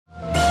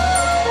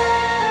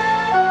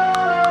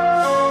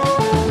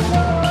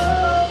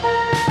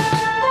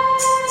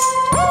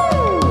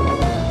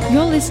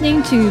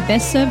listening to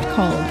Best Served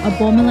Cold, a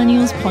Born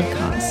Millennials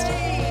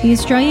podcast, the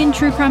Australian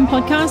true crime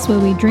podcast where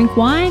we drink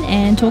wine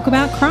and talk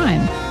about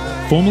crime.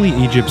 Formerly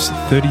Egypt's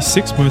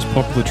 36th most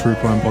popular true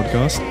crime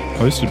podcast,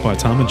 hosted by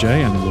Tama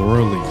J and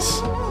Laura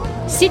Elise.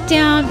 Sit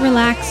down,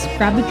 relax,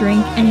 grab a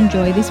drink, and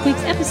enjoy this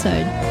week's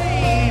episode.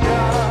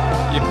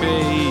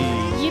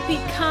 Yippee!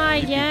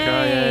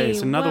 Yippee-ki-yay!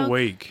 It's another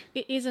week.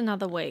 It is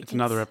another week. It's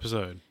another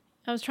episode.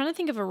 I was trying to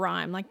think of a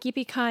rhyme, like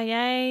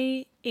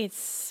yippee-ki-yay,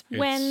 it's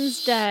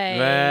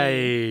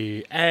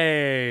Wednesday.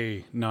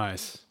 Hey,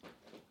 nice.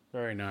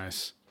 Very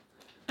nice.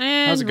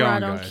 And How's it going,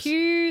 right on guys?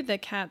 cue, the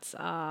cats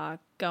are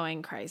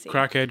going crazy.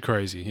 Crackhead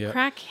crazy, yeah.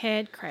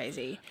 Crackhead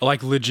crazy.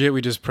 Like legit,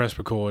 we just press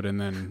record and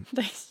then...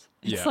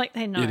 It's like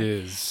they know. It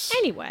is.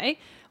 Anyway,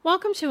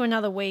 welcome to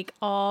another week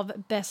of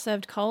Best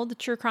Served Cold, the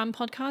true crime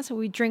podcast where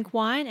we drink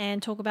wine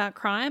and talk about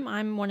crime.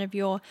 I'm one of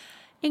your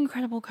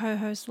incredible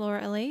co-hosts,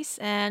 Laura Elise,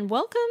 and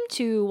welcome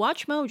to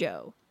Watch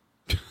Mojo.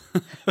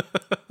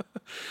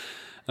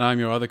 I'm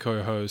your other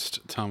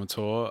co-host,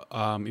 Tamator.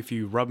 If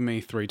you rub me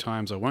 3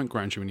 times, I won't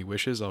grant you any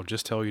wishes. I'll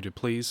just tell you to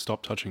please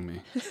stop touching me.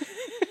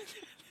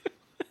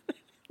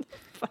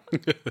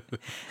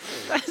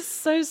 That's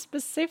so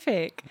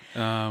specific.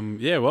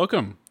 Yeah,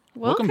 welcome.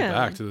 Welcome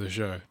back to the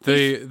show.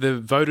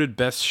 The voted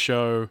best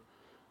show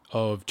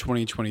of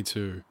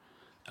 2022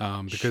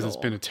 because it's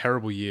been a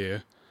terrible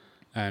year,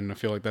 and I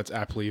feel like that's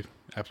aptly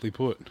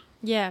put.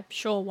 Yeah,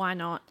 sure, why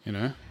not? You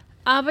know?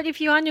 But if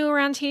you are new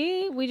around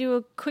here, we do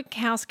a quick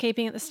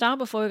housekeeping at the start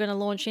before we're going to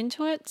launch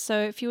into it. So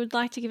if you would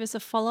like to give us a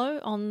follow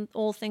on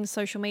all things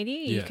social media,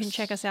 you can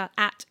check us out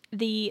at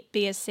the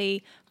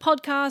BSC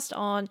podcast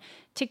on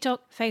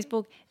TikTok,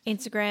 Facebook,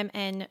 Instagram,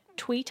 and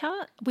Twitter.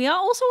 We are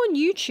also on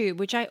YouTube,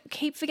 which I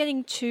keep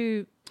forgetting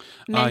to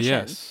mention.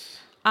 Yes.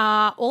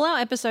 All our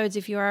episodes,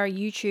 if you are a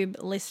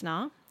YouTube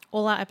listener,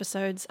 all our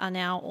episodes are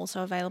now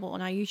also available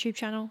on our YouTube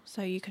channel,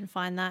 so you can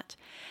find that.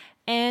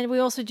 And we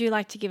also do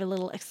like to give a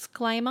little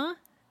disclaimer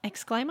at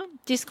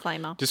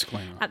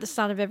the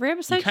start of every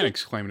episode. You can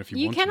exclaim it if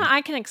you want to.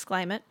 I can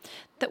exclaim it,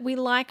 that we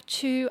like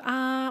to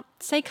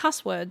say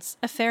cuss words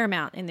a fair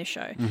amount in this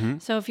show. Mm-hmm.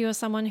 So if you are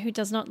someone who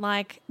does not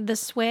like the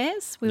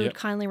swears, we would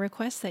kindly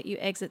request that you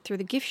exit through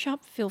the gift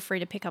shop. Feel free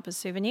to pick up a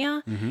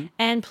souvenir. Mm-hmm.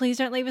 And please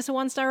don't leave us a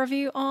 1-star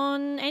review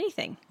on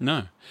anything.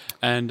 No.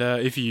 And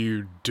if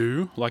you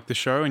do like the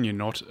show and you're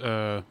not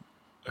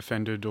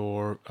offended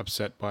or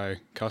upset by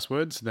cuss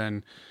words,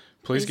 then...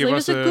 Please give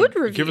us a good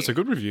review. Give us a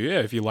good review, yeah.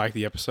 If you like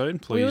the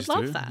episode, please we would do.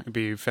 love that. It'd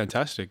be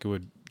fantastic. It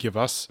would give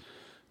us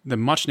the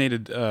much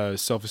needed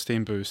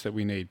self-esteem boost that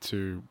we need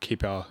to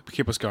keep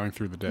us going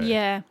through the day.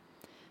 Yeah.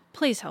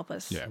 Please help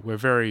us. Yeah, we're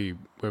very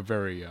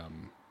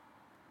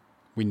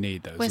we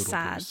need those we're little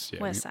sad. boosts. Yeah,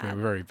 we're sad.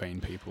 We're very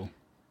vain people.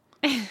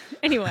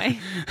 Anyway,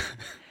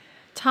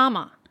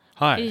 Tama.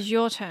 Hi. It is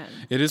your turn.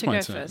 It is to my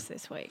go turn. first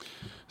this week.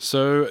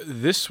 So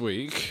this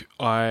week,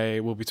 I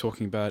will be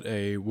talking about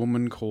a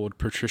woman called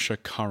Patricia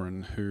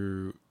Curran,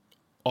 who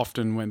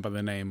often went by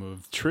the name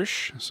of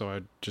Trish. So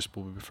I just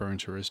will be referring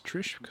to her as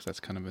Trish because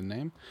that's kind of a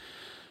name.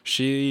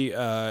 She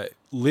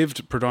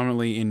lived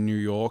predominantly in New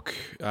York,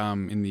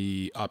 in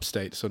the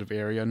upstate sort of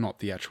area, not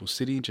the actual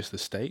city, just the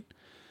state.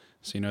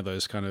 So you know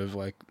those kind of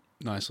like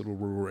nice little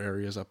rural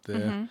areas up there.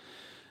 Mm-hmm.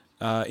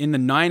 In the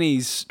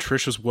 90s,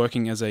 Trish was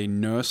working as a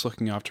nurse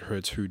looking after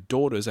her 2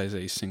 daughters as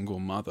a single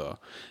mother.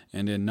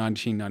 And in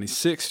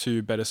 1996,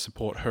 to better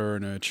support her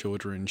and her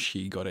children,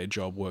 she got a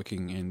job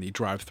working in the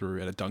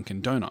drive-thru at a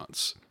Dunkin'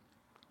 Donuts.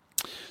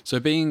 So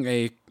being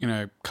a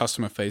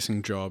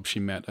customer-facing job, she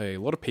met a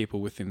lot of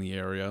people within the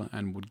area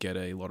and would get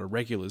a lot of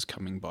regulars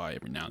coming by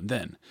every now and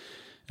then.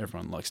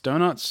 Everyone likes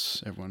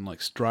donuts. Everyone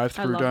likes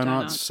drive-thru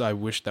donuts. I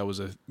wish that was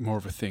more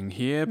of a thing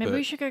here. Maybe but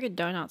we should go get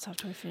donuts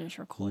after we finish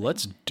recording.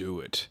 Let's do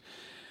it.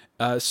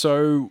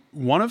 So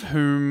one of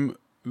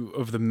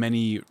the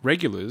many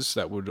regulars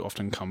that would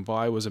often come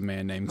by was a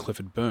man named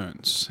Clifford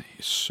Burns.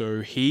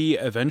 So he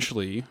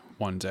eventually,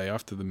 one day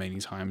after the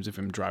many times of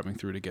him driving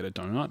through to get a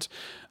donut,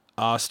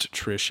 asked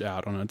Trish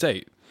out on a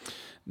date.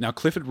 Now,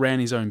 Clifford ran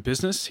his own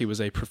business. He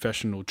was a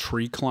professional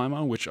tree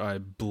climber, which I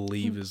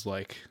believe is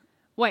like...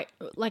 Wait,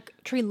 like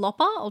tree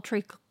lopper or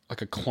tree...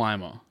 Like a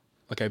climber.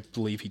 Like I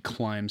believe he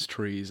climbs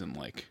trees and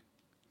like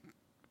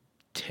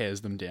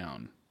tears them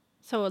down.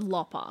 So a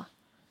lopper.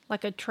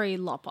 Like a tree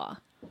lopper.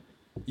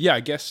 Yeah,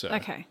 I guess so.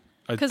 Okay.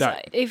 Because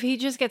if he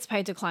just gets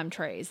paid to climb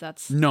trees,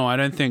 that's... No, I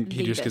don't think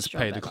he just best gets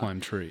paid job to ever.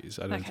 climb trees.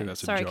 I don't think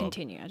that's a sorry, job.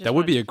 continue. That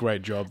would be a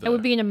great job, though. It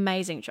would be an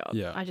amazing job.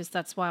 Yeah.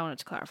 That's why I wanted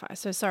to clarify.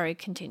 So sorry,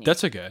 continue.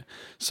 That's okay.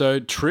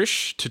 So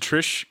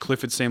Trish,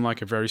 Clifford seemed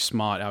like a very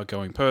smart,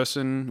 outgoing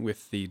person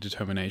with the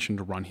determination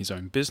to run his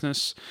own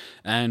business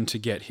and to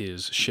get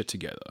his shit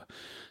together.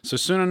 So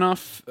soon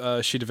enough,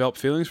 she developed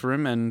feelings for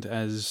him, and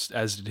as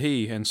did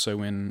he. And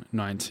so in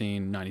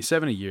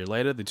 1997, a year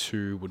later, the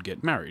two would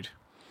get married.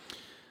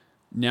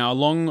 Now,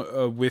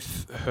 along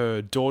with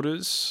her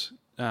daughters,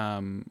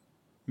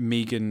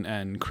 Megan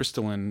and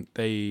Crystalline,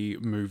 they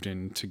moved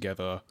in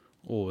together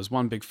all as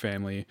one big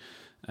family.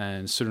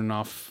 And soon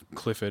enough,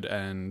 Clifford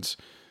and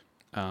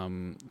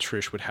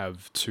Trish would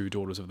have 2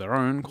 daughters of their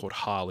own called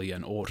Harley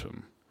and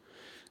Autumn.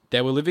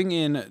 They were living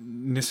in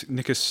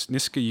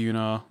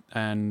Niskayuna,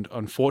 and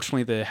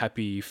unfortunately their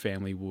happy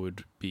family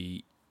would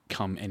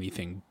become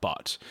anything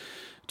but.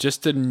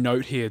 Just a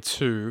note here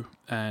too,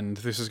 and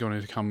this is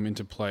going to come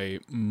into play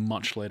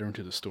much later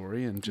into the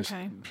story, and just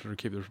sort of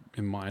keep it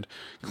in mind.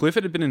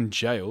 Clifford had been in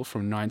jail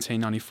from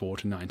 1994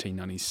 to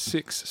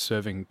 1996,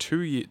 serving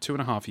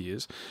 2.5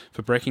 years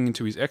for breaking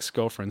into his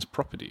ex-girlfriend's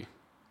property.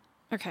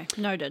 Okay,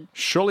 noted.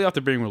 Shortly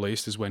after being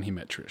released is when he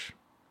met Trish.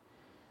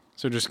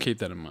 So just keep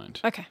that in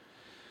mind. Okay.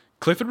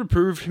 Clifford would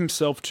prove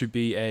himself to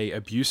be a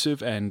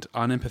abusive and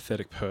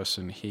unempathetic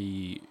person.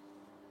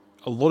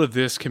 A lot of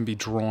this can be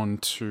drawn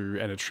to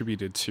and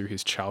attributed to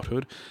his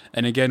childhood.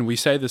 And again, we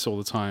say this all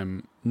the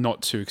time,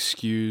 not to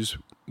excuse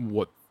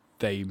what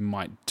they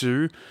might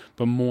do,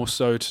 but more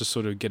so to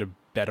sort of get a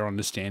better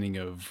understanding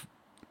of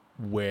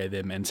where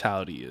their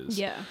mentality is.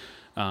 Yeah.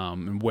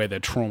 And where their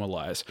trauma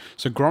lies.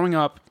 So growing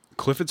up,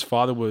 Clifford's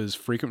father was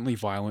frequently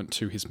violent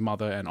to his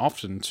mother and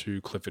often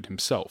to Clifford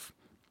himself.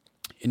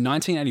 In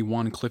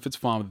 1981, Clifford's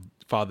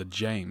father,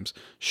 James,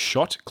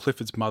 shot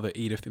Clifford's mother,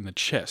 Edith, in the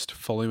chest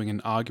following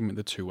an argument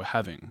the two were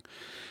having.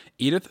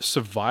 Edith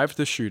survived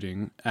the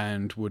shooting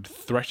and would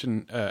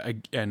threaten,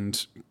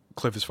 and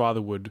Clifford's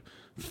father would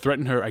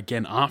threaten her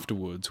again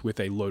afterwards with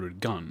a loaded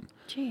gun.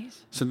 Jeez.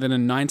 So then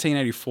in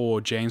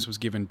 1984, James was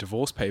given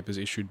divorce papers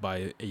issued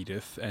by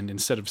Edith, and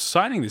instead of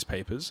signing these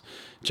papers,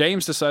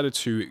 James decided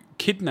to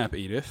kidnap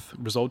Edith,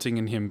 resulting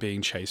in him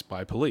being chased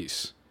by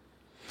police.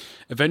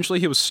 Eventually,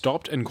 he was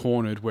stopped and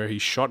cornered, where he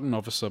shot an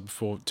officer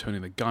before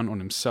turning the gun on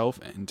himself,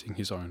 ending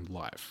his own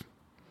life.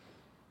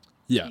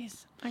 Yeah.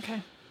 Jeez.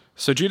 Okay.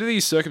 So due to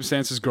these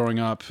circumstances growing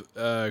up,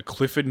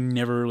 Clifford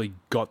never really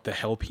got the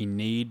help he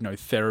needed, no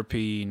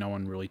therapy, no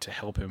one really to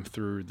help him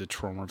through the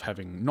trauma of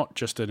having not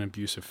just an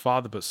abusive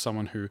father, but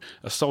someone who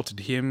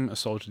assaulted him,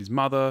 assaulted his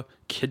mother,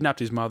 kidnapped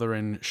his mother,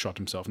 and shot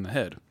himself in the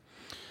head.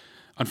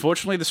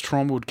 Unfortunately, this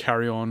trauma would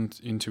carry on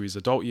into his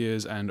adult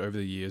years, and over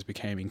the years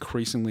became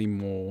increasingly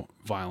more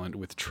violent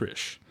with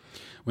Trish.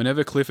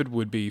 Whenever Clifford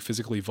would be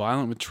physically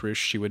violent with Trish,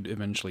 she would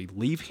eventually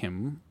leave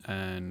him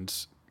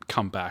and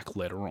come back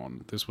later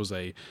on. This was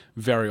a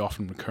very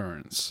often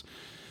occurrence.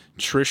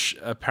 Trish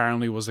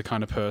apparently was the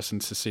kind of person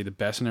to see the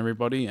best in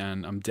everybody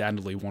and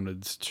undoubtedly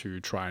wanted to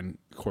try and,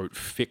 quote,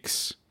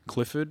 fix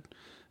Clifford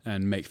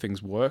and make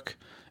things work.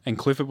 And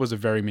Clifford was a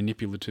very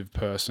manipulative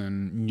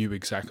person, knew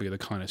exactly the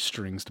kind of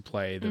strings to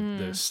play,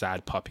 the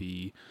sad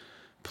puppy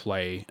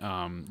play,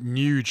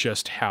 knew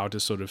just how to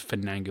sort of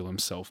finagle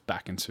himself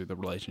back into the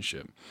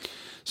relationship.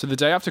 So the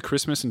day after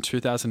Christmas in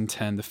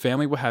 2010, the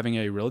family were having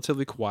a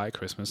relatively quiet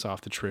Christmas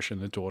after Trish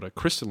and their daughter,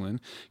 Crystalline,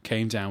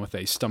 came down with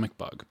a stomach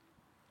bug.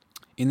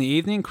 In the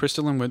evening,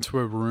 Crystalline went to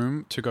her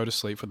room to go to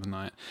sleep for the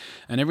night,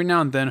 and every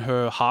now and then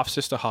her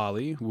half-sister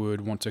Harley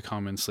would want to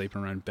come and sleep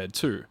around bed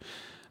too.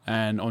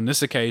 And on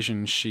this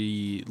occasion,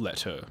 she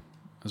let her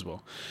as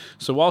well.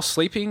 So while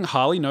sleeping,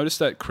 Harley noticed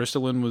that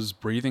Crystalline was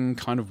breathing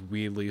kind of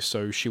weirdly,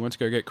 so she went to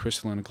go get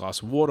Crystalline a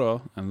glass of water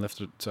and left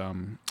it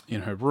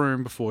in her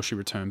room before she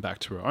returned back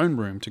to her own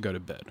room to go to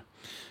bed.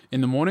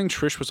 In the morning,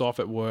 Trish was off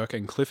at work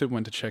and Clifford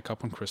went to check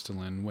up on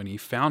Crystalline. When he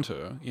found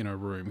her in her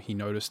room, he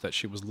noticed that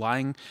she was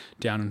lying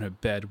down in her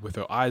bed with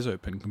her eyes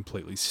open,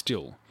 completely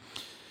still.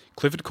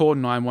 Clifford called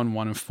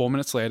 911 and 4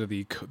 minutes later,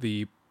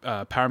 the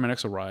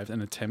paramedics arrived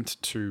and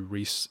attempted to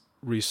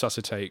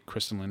resuscitate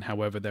Crystalline.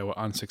 However, they were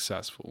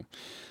unsuccessful,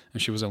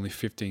 and she was only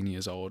 15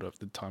 years old at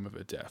the time of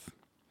her death.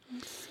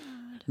 That's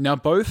sad. Now,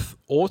 both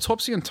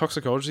autopsy and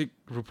toxicology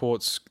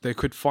reports, they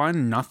could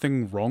find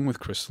nothing wrong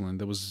with Crystalline.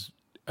 There was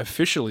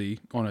officially,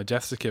 on a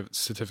death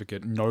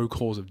certificate, no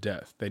cause of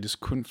death. They just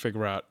couldn't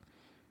figure out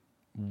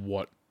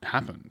what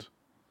happened.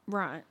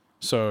 Right.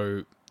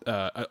 So,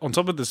 on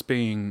top of this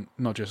being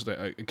not just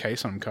a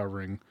case I'm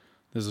covering,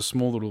 there's a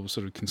small little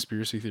sort of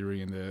conspiracy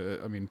theory in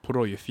there. I mean, put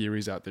all your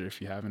theories out there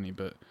if you have any,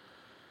 but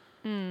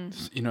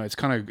you know, it's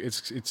kind of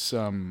it's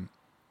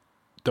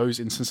those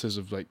instances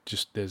of like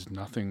just there's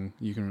nothing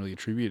you can really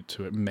attribute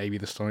to it. Maybe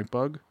the stomach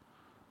bug.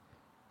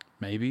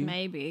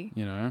 Maybe.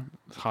 You know,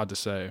 it's hard to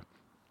say.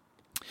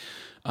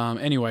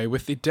 Anyway,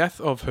 with the death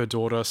of her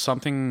daughter,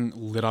 something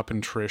lit up in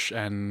Trish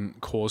and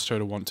caused her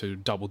to want to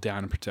double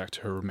down and protect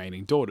her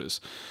remaining daughters.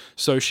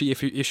 So she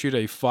issued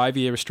a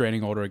 5-year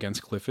restraining order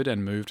against Clifford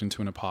and moved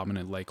into an apartment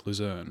in Lake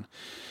Luzerne.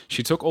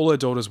 She took all her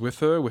daughters with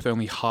her, with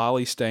only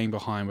Harley staying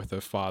behind with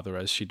her father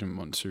as she didn't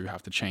want to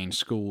have to change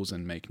schools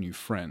and make new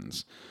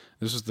friends.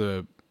 This was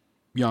the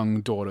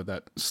young daughter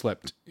that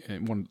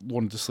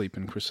wanted to sleep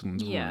in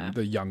Crystalline's room,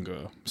 the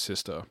younger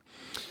sister.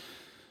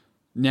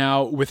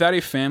 Now, without a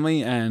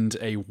family and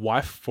a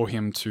wife for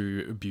him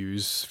to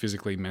abuse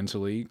physically,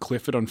 mentally,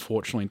 Clifford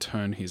unfortunately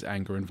turned his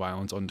anger and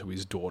violence onto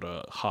his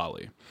daughter,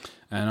 Harley.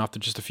 And after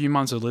just a few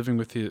months of living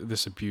with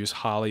this abuse,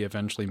 Harley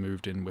eventually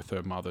moved in with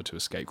her mother to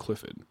escape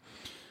Clifford.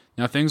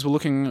 Now, things were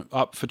looking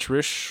up for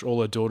Trish.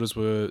 All her daughters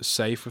were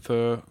safe with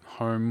her,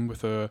 home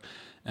with her,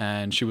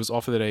 and she was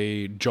offered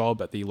a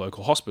job at the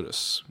local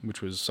hospice,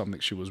 which was something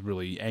she was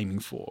really aiming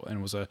for. And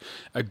it was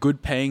a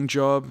good paying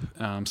job,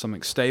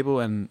 something stable,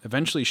 and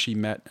eventually she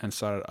met and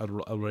started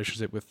a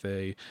relationship with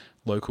a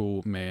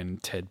local man,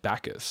 Ted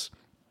Backus.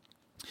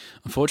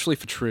 Unfortunately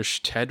for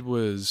Trish, Ted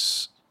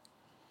was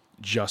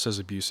just as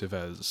abusive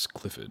as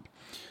Clifford.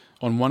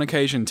 On one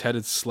occasion, Ted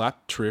had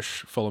slapped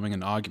Trish following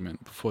an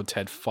argument before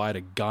Ted fired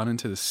a gun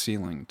into the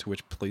ceiling, to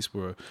which police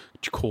were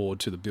called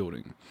to the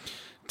building.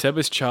 Ted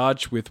was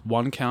charged with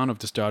 1 count of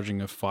discharging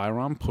a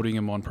firearm, putting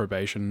him on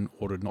probation,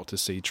 ordered not to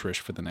see Trish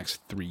for the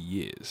next 3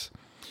 years.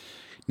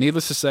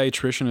 Needless to say,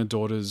 Trish and her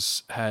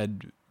daughters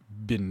had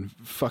been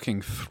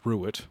fucking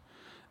through it.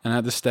 And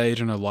at this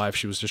stage in her life,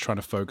 she was just trying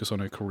to focus on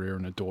her career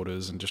and her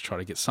daughters and just try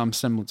to get some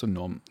semblance of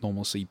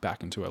normalcy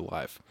back into her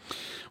life,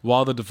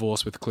 while the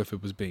divorce with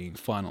Clifford was being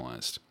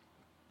finalized.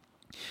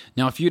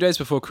 Now, a few days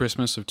before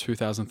Christmas of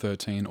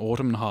 2013,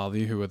 Autumn and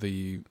Harley, who are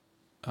the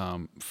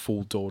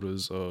full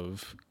daughters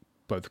of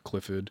both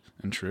Clifford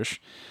and Trish,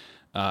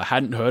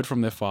 hadn't heard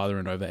from their father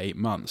in over 8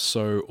 months.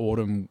 So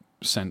Autumn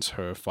sent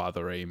her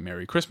father a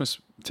Merry Christmas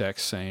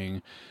text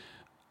saying,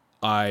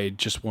 "I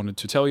just wanted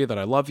to tell you that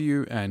I love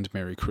you and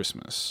Merry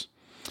Christmas."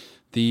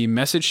 The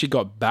message she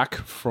got back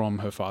from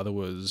her father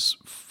was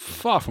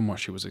far from what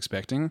she was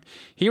expecting.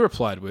 He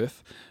replied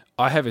with,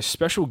 "I have a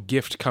special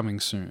gift coming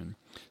soon.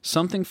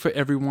 Something for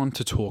everyone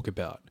to talk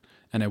about.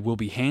 And it will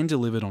be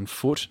hand-delivered on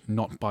foot,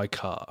 not by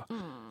car.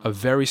 A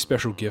very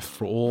special gift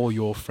for all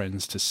your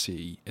friends to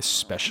see,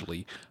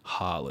 especially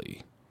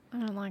Harley." I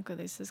don't like where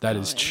this is That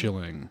going. is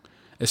chilling.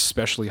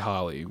 Especially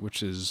Harley,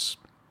 which is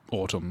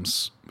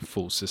Autumn's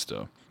full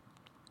sister.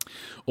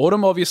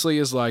 Autumn obviously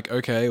is like,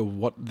 okay,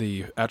 what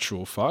the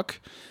actual fuck?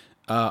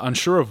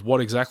 Unsure of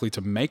what exactly to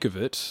make of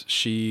it,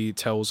 she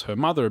tells her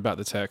mother about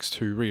the text,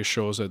 who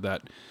reassures her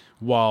that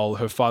while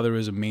her father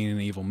is a mean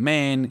and evil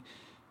man,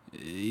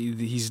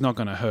 he's not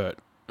going to hurt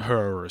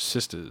her or her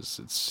sisters.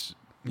 It's,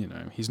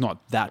 he's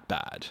not that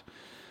bad.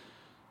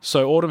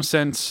 So Autumn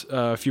sent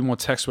a few more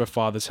texts to her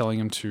father telling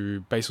him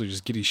to basically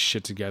just get his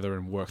shit together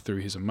and work through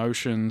his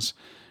emotions.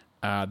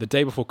 The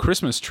day before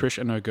Christmas, Trish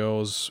and her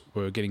girls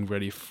were getting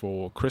ready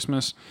for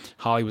Christmas.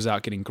 Harley was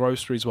out getting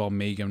groceries while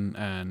Megan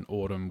and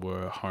Autumn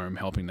were home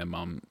helping their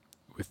mum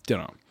with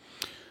dinner.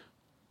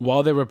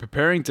 While they were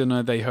preparing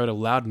dinner, they heard a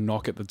loud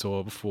knock at the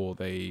door. Before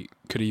they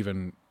could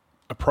even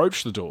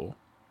approach the door,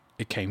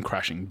 it came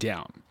crashing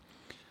down.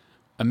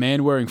 A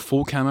man wearing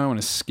full camo and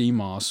a ski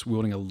mask,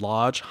 wielding a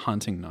large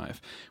hunting knife,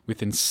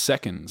 within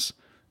seconds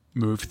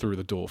moved through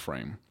the door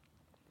frame.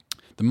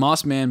 The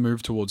masked man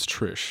moved towards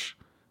Trish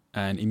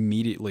and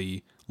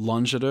immediately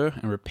lunged at her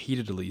and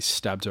repeatedly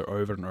stabbed her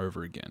over and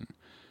over again.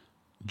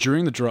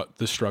 During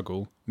the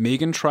struggle,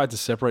 Megan tried to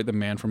separate the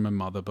man from her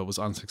mother but was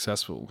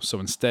unsuccessful, so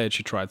instead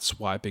she tried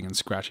swiping and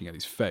scratching at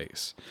his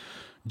face.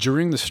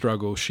 During the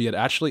struggle, she had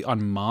actually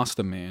unmasked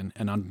the man,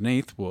 and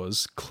underneath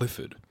was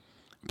Clifford.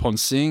 Upon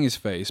seeing his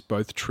face,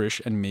 both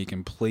Trish and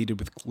Megan pleaded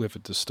with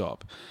Clifford to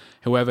stop.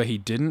 However, he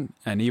didn't,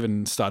 and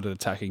even started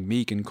attacking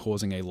Megan,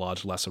 causing a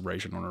large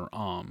laceration on her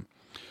arm.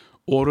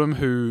 Autumn,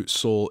 who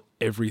saw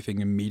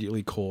everything,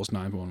 immediately calls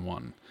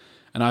 911.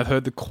 And I've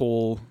heard the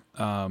call.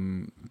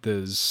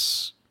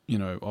 There's,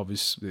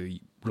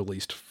 obviously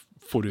released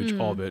footage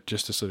of it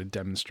just to sort of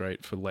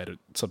demonstrate for later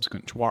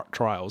subsequent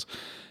trials.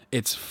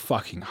 It's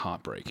fucking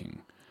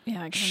heartbreaking.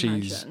 Yeah, I can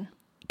She's imagine.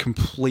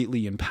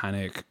 Completely in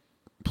panic,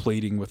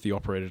 pleading with the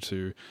operator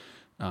to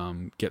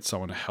get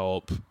someone to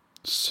help.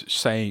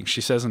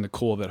 She says in the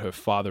call that her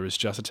father has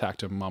just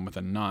attacked her mum with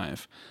a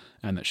knife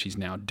and that she's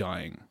now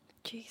dying.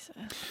 Jesus.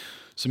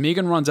 So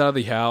Megan runs out of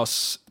the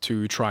house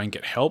to try and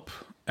get help,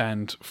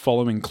 and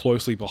following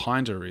closely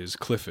behind her is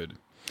Clifford.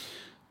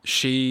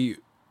 She,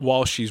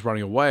 while she's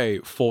running away,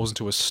 falls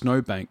into a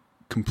snowbank,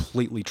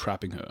 completely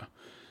trapping her.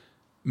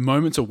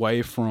 Moments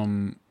away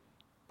from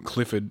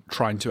Clifford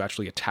trying to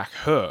actually attack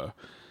her.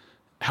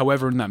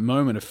 However, in that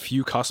moment, a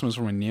few customers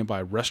from a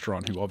nearby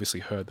restaurant who obviously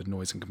heard the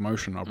noise and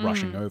commotion are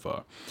rushing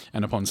over.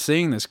 And upon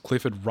seeing this,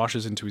 Clifford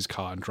rushes into his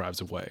car and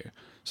drives away.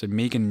 So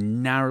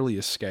Megan narrowly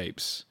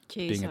escapes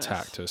being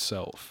attacked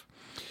herself.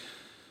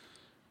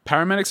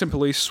 Paramedics and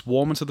police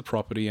swarm into the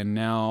property, and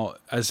now,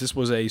 as this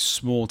was a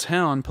small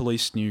town,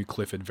 police knew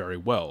Clifford very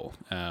well.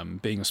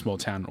 Being a small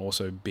town,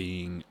 also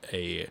being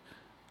a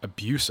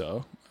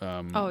abuser,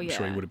 I'm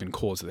sure he would have been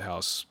called to the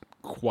house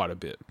quite a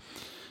bit.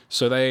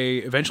 So they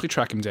eventually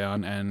track him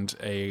down, and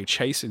a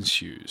chase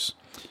ensues.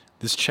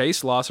 This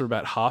chase lasts for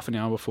about half an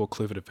hour before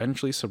Clifford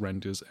eventually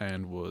surrenders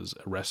and was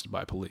arrested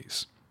by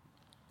police.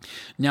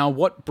 Now,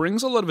 what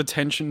brings a lot of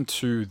attention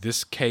to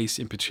this case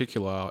in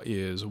particular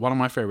is one of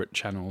my favorite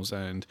channels,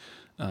 and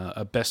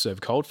a best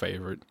served cold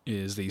favorite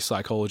is the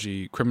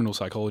criminal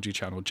psychology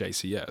channel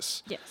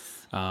JCS.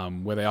 Yes.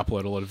 Where they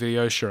upload a lot of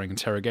videos showing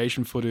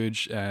interrogation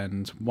footage,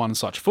 and one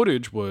such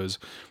footage was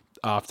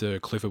after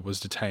Clifford was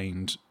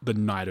detained the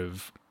night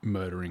of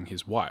murdering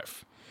his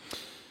wife.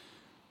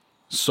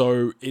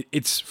 So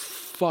it's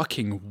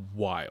fucking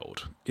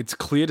wild. It's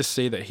clear to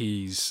see that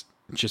he's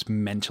just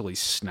mentally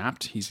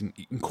snapped. He's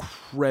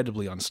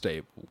incredibly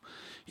unstable.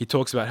 He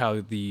talks about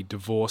how the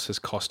divorce has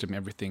cost him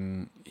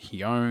everything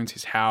he owns,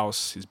 his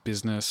house, his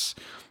business.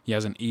 He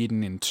hasn't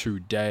eaten in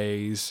 2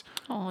 days.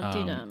 Oh,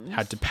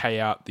 had to pay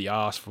out the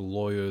ass for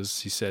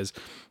lawyers. He says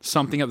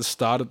something at the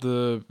start of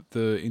the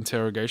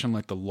interrogation,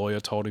 like the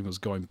lawyer told him he was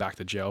going back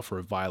to jail for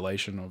a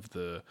violation of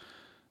the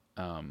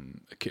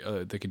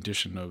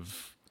condition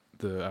of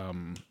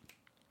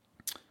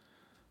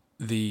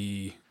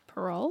the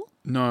parole.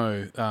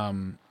 No,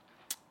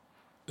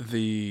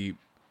 the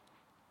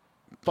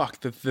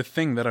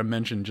thing that I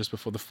mentioned just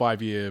before, the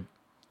 5-year.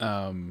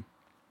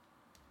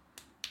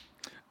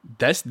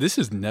 This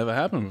has never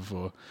happened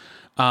before.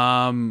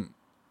 Are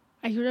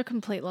you at a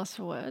complete loss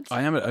for words?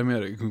 I'm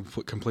at a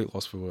complete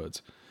loss for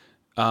words.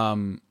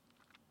 To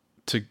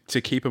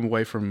keep him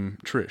away from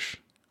Trish.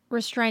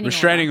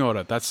 Restraining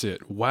order. That's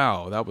it.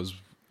 Wow, that was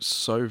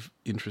so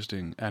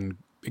interesting and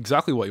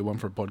exactly what you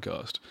want for a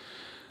podcast.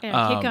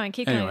 Yeah, keep going.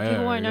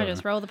 People won't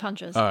notice. Roll the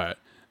punches. All right.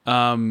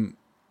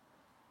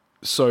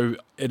 So,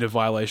 in a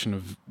violation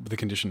of the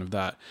condition of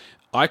that,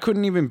 I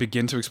couldn't even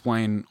begin to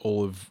explain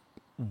all of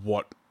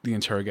what the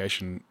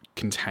interrogation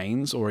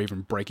contains or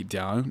even break it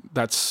down.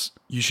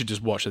 You should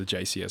just watch the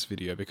JCS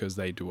video because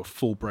they do a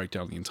full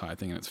breakdown of the entire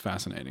thing and it's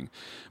fascinating.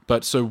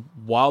 But so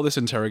while this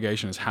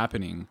interrogation is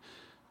happening,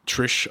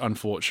 Trish,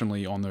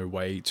 unfortunately, on their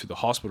way to the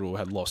hospital,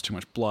 had lost too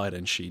much blood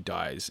and she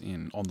dies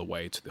on the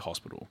way to the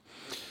hospital.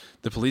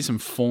 The police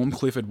inform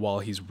Clifford while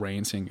he's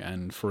ranting,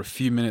 and for a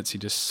few minutes he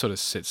just sort of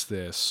sits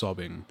there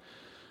sobbing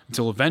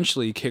until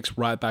eventually he kicks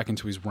right back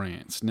into his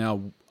rants.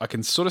 Now, I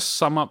can sort of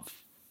sum up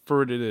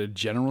for it in a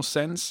general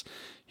sense.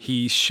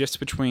 He shifts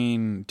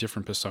between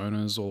different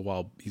personas, all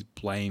while he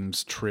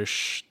blames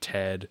Trish,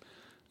 Ted,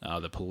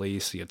 the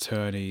police, the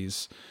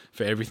attorneys,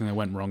 for everything that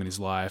went wrong in his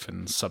life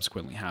and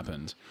subsequently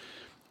happened.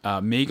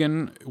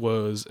 Megan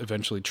was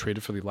eventually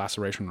treated for the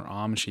laceration on her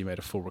arm and she made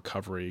a full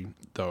recovery,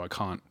 though I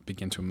can't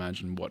begin to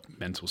imagine what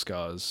mental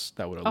scars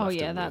that would have left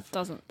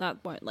her with. That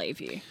won't leave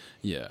you.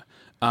 Yeah.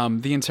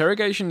 The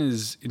interrogation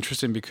is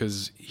interesting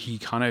because he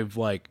kind of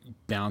like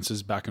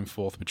bounces back and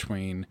forth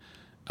between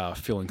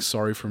feeling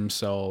sorry for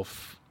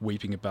himself,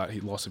 weeping about the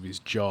loss of his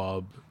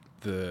job,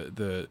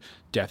 the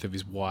death of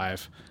his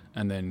wife,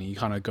 and then he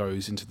kind of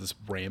goes into this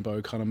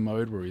Rambo kind of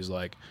mode where he's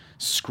like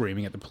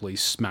screaming at the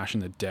police,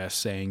 smashing the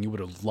desk, saying, "You would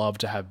have loved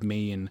to have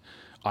me in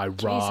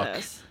Iraq."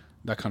 Jesus.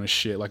 That kind of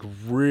shit. Like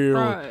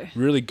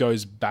really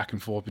goes back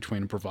and forth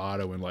between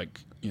bravado and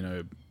like,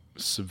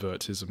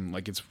 subvertism.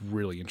 Like it's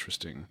really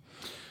interesting.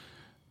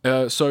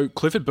 So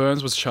Clifford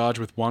Burns was charged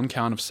with 1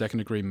 count of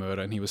second-degree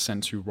murder and he was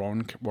sent to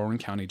Warren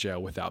County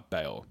Jail without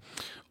bail.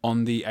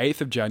 On the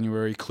 8th of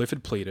January,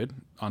 Clifford pleaded,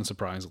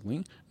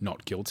 unsurprisingly,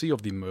 not guilty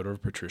of the murder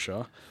of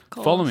Patricia.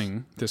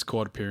 Following this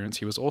court appearance,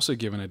 he was also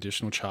given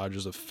additional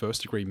charges of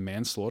first-degree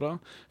manslaughter,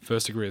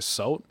 first-degree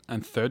assault,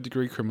 and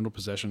third-degree criminal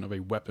possession of a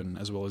weapon,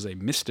 as well as a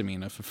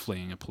misdemeanor for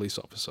fleeing a police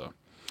officer.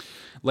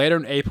 Later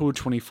in April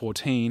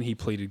 2014, he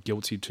pleaded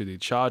guilty to the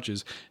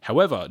charges.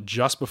 However,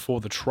 just before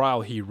the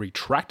trial, he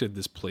retracted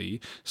this plea,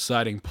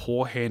 citing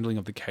poor handling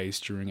of the case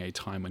during a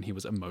time when he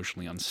was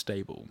emotionally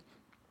unstable.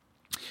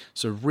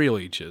 So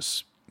really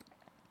just,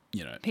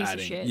 piece of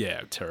shit.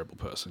 Yeah, terrible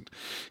person.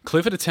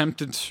 Clifford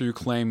attempted to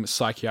claim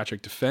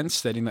psychiatric defense,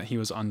 stating that he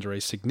was under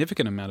a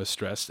significant amount of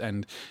stress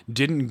and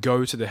didn't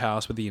go to the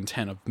house with the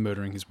intent of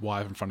murdering his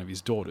wife in front of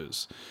his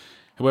daughters.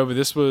 However,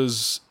 this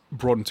was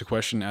brought into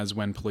question as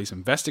when police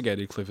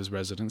investigated Clifford's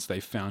residence, they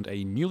found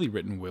a newly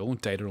written will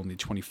dated on the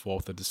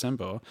 24th of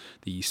December,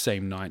 the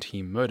same night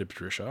he murdered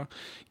Patricia,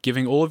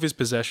 giving all of his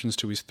possessions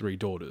to his 3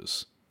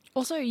 daughters.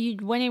 Also, you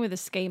went in with a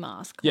ski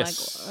mask.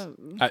 Yes.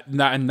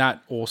 And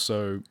that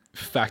also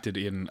factored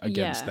in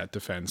against that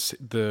defense.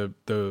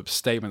 The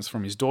statements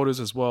from his daughters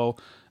as well,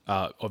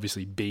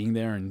 obviously being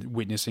there and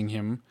witnessing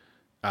him,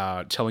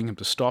 telling him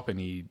to stop and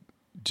he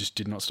just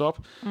did not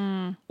stop.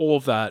 All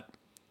of that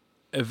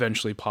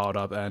eventually piled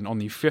up, and on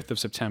the 5th of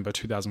September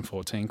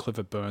 2014,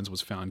 Clifford Burns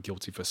was found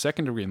guilty for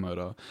second-degree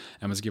murder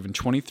and was given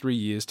 23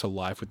 years to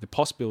life with the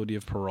possibility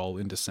of parole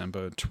in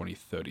December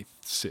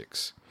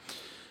 2036.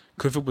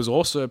 Clifford was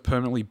also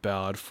permanently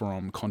barred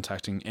from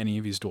contacting any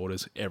of his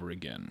daughters ever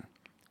again.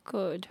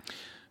 Good.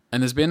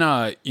 And there's been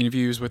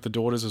interviews with the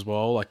daughters as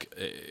well. Like,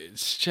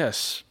 it's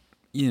just,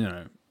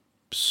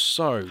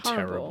 so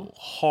terrible.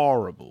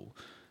 Horrible.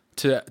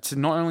 To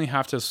not only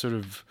have to sort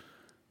of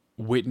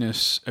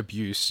witness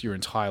abuse your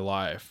entire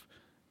life,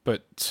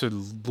 but to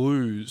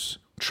lose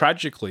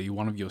tragically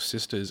one of your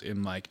sisters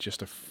in like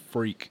just a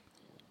freak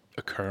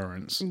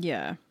occurrence.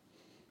 Yeah.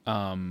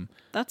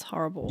 That's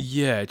horrible.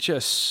 Yeah,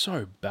 just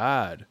so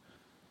bad.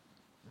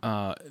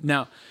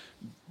 Now,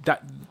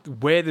 that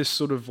where this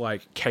sort of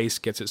like case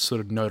gets its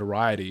sort of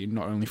notoriety,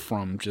 not only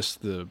from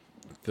just the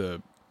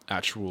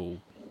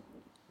actual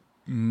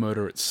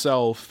murder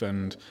itself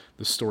and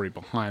the story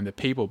behind the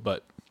people,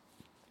 but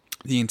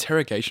the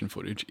interrogation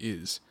footage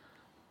is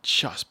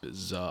just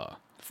bizarre.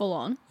 Full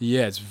on?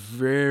 Yeah, it's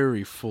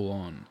very full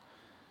on.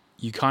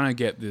 you kind of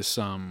get this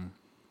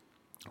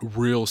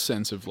real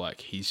sense of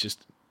like he's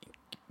just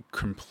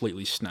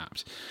completely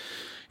snapped.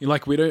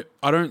 Like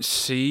I don't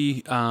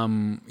see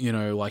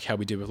like how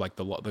we did with like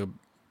the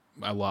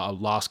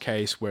last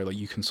case where like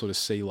you can sort of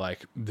see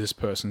like this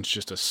person's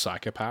just a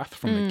psychopath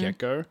from the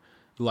get-go.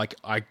 Like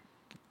I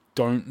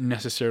don't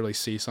necessarily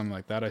see something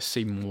like that. I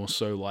see more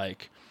so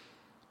like,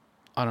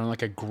 I don't know,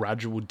 like a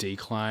gradual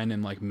decline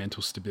in like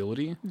mental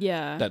stability.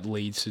 Yeah. That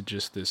leads to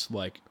just this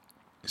like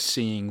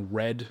seeing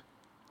red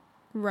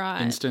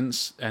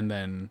instance, and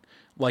then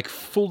like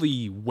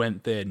fully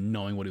went there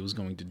knowing what he was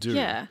going to do.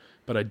 Yeah.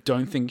 But I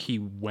don't think he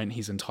went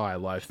his entire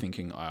life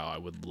thinking, I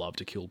would love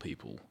to kill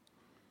people.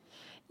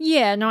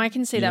 Yeah, no, I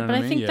can see that. But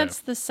I think Yeah. that's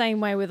the same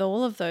way with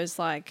all of those,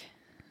 like,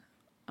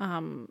 I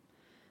don't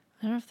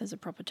know if there's a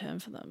proper term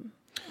for them.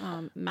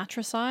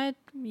 Matricide,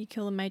 you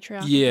kill the matriarch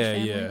of the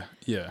family.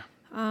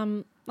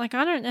 Yeah. Like,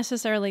 I don't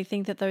necessarily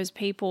think that those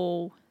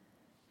people,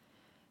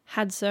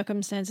 had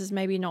circumstances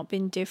maybe not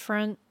been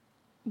different,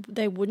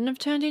 they wouldn't have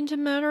turned into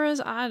murderers.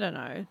 I don't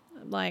know.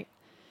 Like,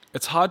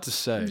 it's hard to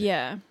say.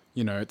 Yeah.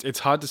 You know,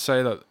 it's hard to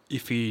say that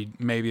if he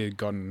maybe had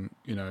gotten,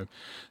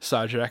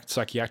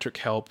 psychiatric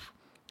help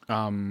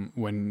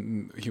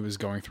when he was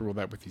going through all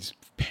that with his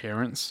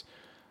parents,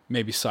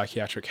 maybe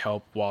psychiatric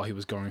help while he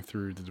was going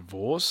through the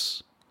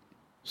divorce,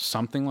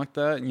 something like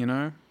that, you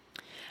know?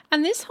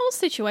 And this whole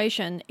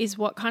situation is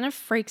what kind of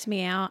freaks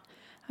me out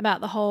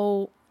about the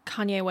whole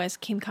Kanye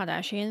West, Kim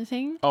Kardashian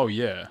thing. Oh,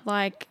 yeah.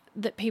 Like,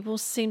 that people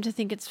seem to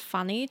think it's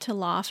funny to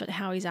laugh at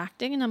how he's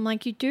acting. And I'm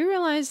like, you do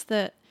realize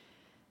that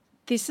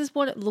this is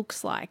what it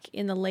looks like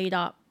in the lead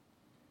up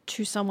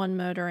to someone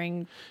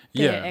murdering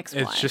their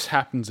ex-wife. It just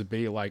happens to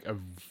be like a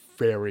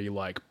very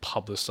like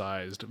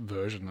publicized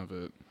version of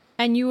it.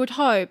 And you would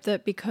hope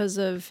that because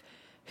of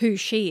who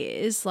she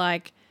is,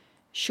 like,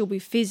 she'll be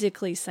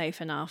physically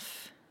safe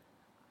enough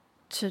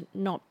to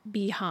not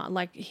be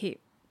harmed, be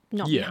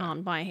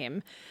harmed by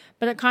him.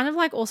 But it kind of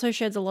like also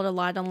sheds a lot of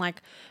light on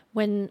like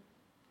when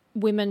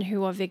women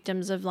who are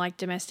victims of like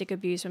domestic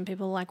abuse, when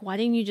people are like, why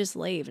didn't you just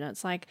leave? And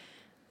it's like,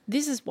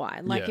 this is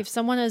why. Like, if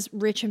someone as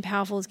rich and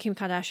powerful as Kim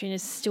Kardashian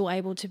is still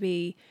able to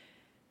be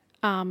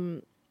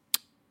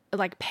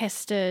like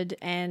pestered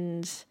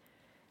and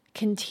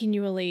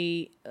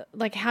continually,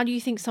 like, how do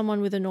you think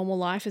someone with a normal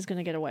life is going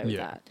to get away with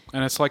that?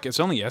 And it's like, it's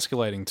only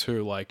escalating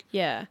too. Like,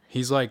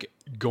 he's like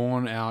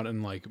gone out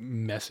and like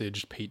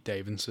messaged Pete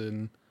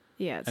Davidson.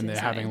 Yeah, it's and they're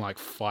insane. having like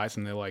fights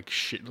and they're like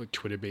shit, like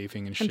Twitter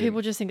beefing and shit. And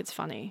people just think it's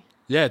funny.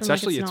 Yeah, it's like,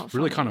 actually, it's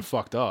really funny. kind of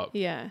fucked up.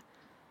 Yeah.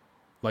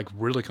 Like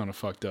really kind of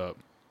fucked up.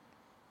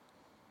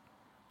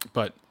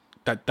 But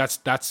that's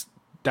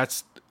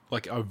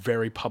like a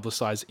very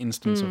publicized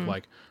instance of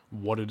like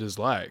what it is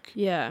like.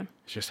 Yeah. It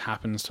just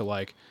happens to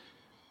like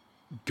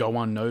go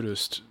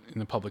unnoticed in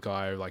the public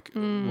eye. Like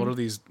what are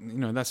these,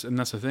 that's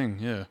the thing.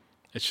 Yeah.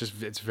 It's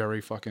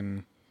very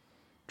fucking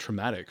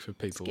traumatic for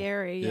people.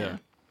 Scary. Yeah.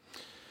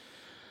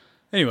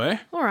 Anyway.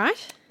 All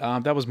right.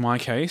 That was my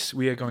case.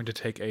 We are going to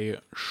take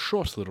a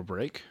short little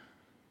break.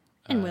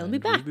 And we'll be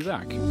back. We'll be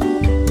back.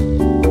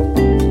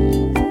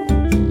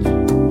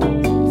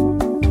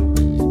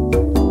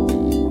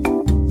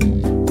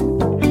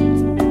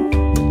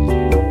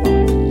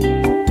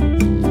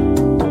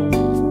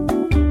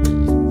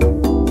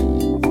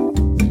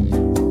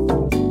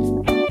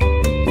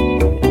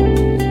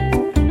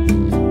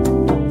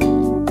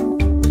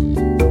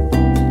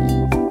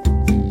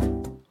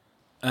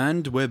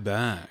 And we're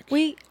back.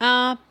 We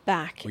are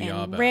back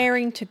and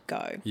raring to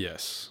go.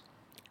 Yes.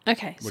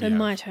 Okay, so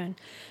my turn.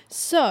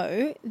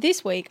 So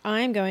this week I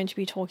am going to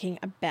be talking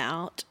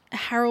about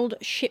Harold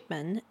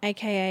Shipman,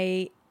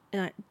 aka,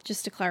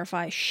 just to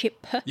clarify,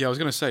 Ship. Yeah, I was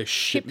going to say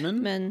Shipman.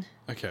 Shipman.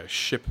 Okay,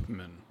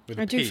 Shipman. With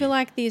a I P. do feel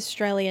like the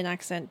Australian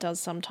accent does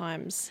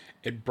sometimes.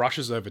 It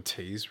brushes over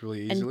T's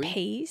really easily. And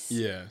P's.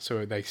 Yeah,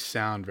 so they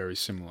sound very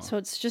similar. So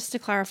it's just to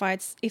clarify,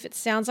 if it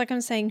sounds like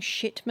I'm saying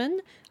Shitman,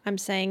 I'm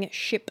saying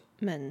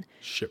Shipman.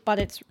 Ship.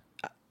 But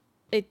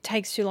it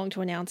takes too long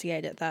to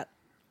enunciate it that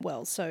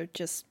well, so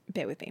just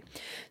bear with me.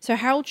 So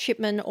Harold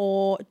Shipman,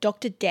 or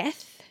Dr.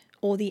 Death,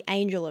 or the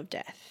Angel of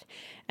Death.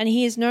 And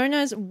he is known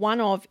as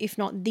one of, if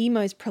not the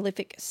most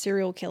prolific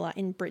serial killer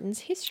in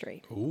Britain's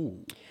history.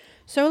 Ooh.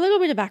 So a little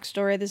bit of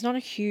backstory. There's not a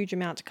huge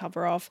amount to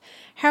cover off.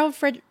 Harold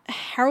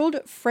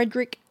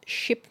Frederick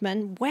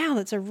Shipman. Wow,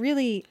 that's a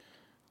really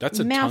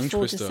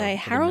mouthful to say.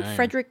 Harold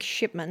Frederick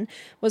Shipman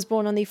was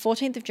born on the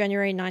 14th of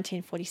January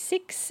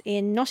 1946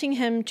 in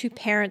Nottingham to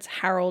parents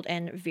Harold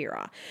and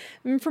Vera.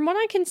 And from what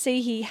I can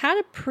see, he had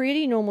a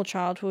pretty normal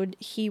childhood.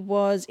 He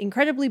was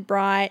incredibly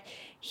bright.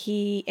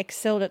 He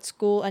excelled at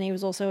school, and he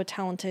was also a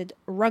talented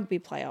rugby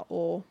player,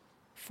 or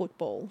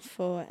football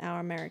for our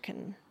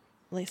American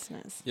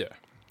listeners. Yeah.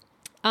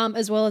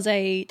 As well as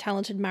a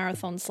talented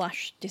marathon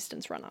 /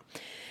 distance runner.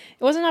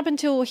 It wasn't up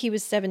until he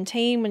was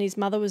 17 when his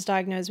mother was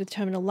diagnosed with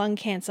terminal lung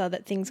cancer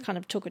that things kind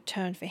of took a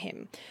turn for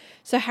him.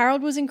 So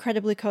Harold was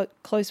incredibly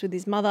close with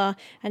his mother,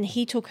 and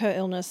he took her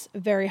illness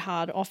very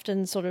hard,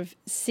 often sort of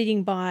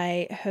sitting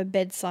by her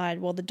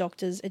bedside while the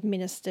doctors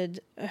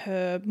administered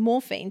her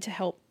morphine to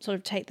help sort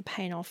of take the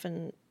pain off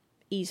and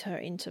ease her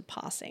into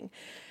passing.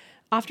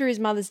 After his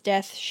mother's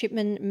death,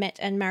 Shipman met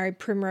and married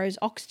Primrose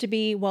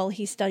Oxtoby while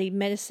he studied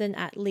medicine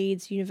at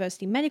Leeds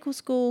University Medical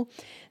School.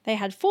 They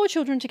had 4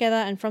 children together,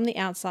 and from the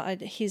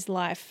outside, his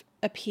life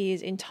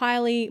appears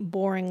entirely,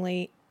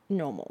 boringly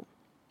normal.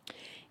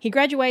 He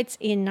graduates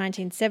in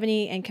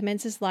 1970 and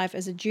commences life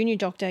as a junior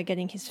doctor,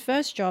 getting his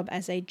first job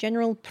as a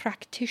general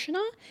practitioner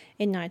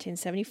in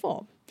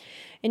 1974.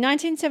 In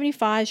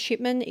 1975,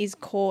 Shipman is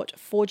caught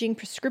forging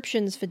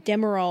prescriptions for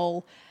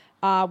Demerol,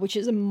 which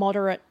is a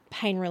moderate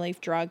pain relief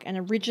drug,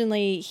 and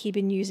originally he'd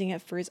been using it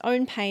for his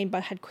own pain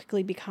but had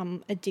quickly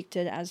become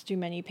addicted, as do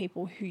many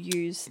people who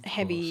use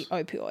heavy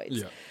opioids.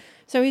 Yeah.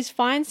 So he's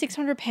fined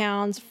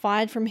 £600,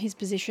 fired from his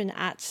position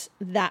at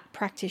that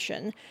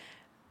practitioner.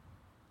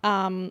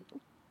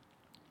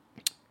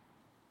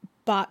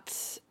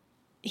 But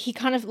he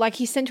kind of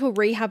he's sent to a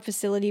rehab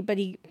facility, but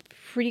he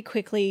pretty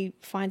quickly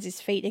finds his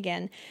feet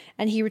again,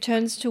 and he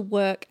returns to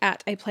work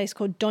at a place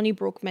called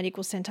Donnybrook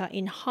Medical Centre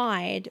in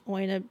Hyde, or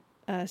in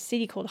a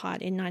city called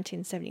Hyde, in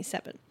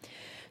 1977.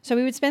 So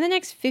he would spend the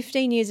next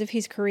 15 years of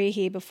his career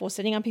here before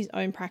setting up his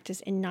own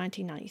practice in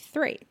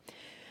 1993.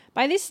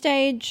 By this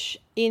stage,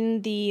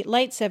 in the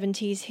late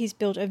 70s, he's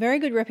built a very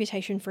good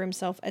reputation for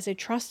himself as a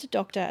trusted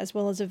doctor as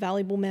well as a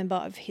valuable member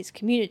of his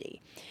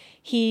community.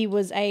 He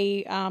was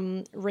a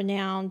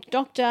renowned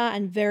doctor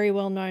and very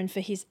well known for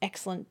his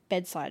excellent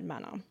bedside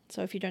manner.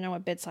 So if you don't know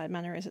what bedside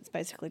manner is, it's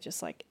basically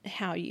just like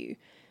how you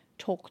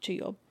talk to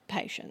your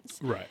patients.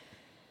 Right.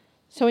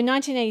 So in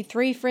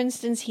 1983, for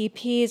instance, he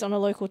appears on a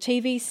local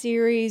TV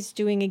series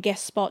doing a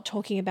guest spot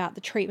talking about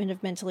the treatment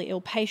of mentally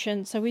ill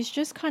patients. So he's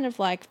just kind of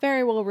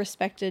very well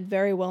respected,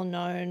 very well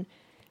known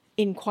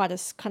in quite a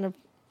kind of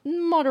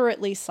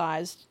moderately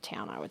sized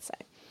town, I would say.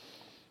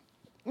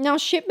 Now,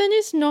 Shipman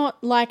is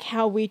not like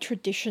how we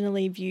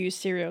traditionally view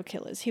serial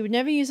killers. He would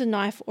never use a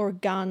knife or a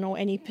gun or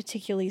any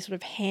particularly sort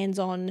of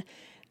hands-on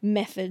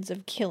methods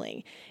of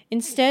killing.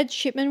 Instead,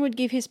 Shipman would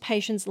give his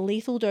patients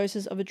lethal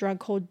doses of a drug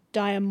called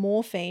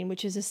diamorphine,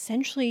 which is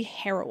essentially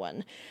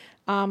heroin,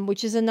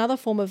 which is another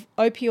form of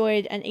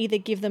opioid, and either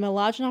give them a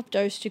large enough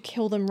dose to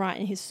kill them right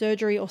in his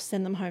surgery or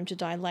send them home to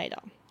die later.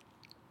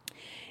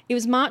 It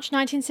was March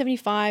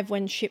 1975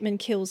 when Shipman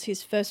kills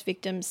his first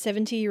victim,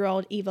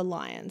 70-year-old Eva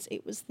Lyons.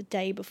 It was the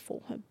day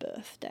before her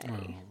birthday.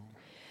 Oh.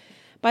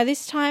 By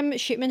this time,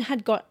 Shipman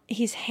had got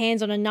his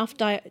hands on enough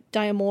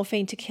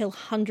diamorphine to kill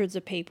hundreds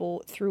of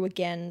people through,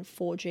 again,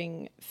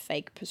 forging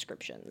fake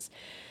prescriptions.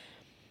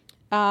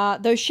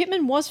 Though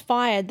Shipman was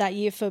fired that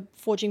year for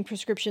forging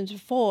prescriptions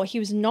before, he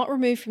was not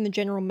removed from the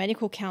General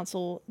Medical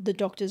Council, the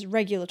doctor's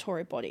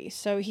regulatory body.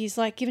 So he's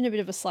given a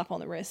bit of a slap on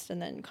the wrist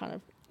and then kind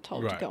of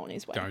told to go on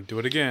his way. Don't do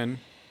it again.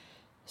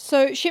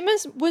 So Shipman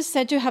was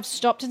said to have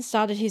stopped and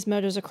started his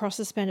murders across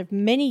the span of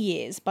many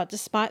years, but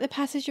despite the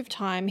passage of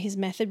time, his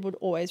method would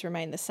always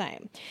remain the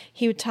same.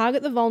 He would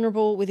target the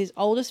vulnerable, with his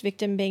oldest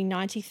victim being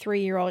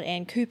 93-year-old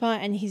Ann Cooper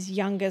and his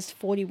youngest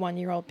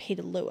 41-year-old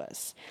Peter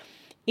Lewis.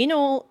 In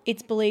all,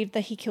 it's believed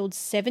that he killed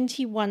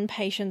 71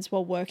 patients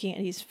while working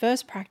at his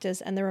first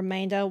practice and the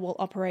remainder while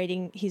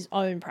operating his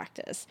own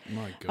practice.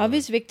 My God. Of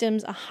his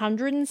victims,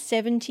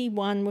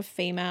 171 were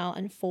female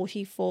and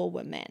 44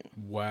 were men.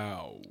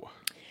 Wow.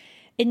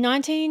 In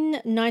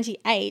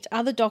 1998,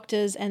 other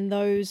doctors and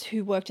those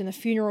who worked in the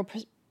funeral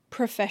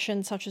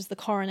profession, such as the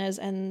coroners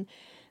and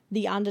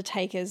the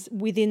undertakers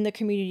within the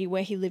community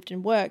where he lived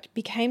and worked,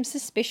 became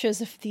suspicious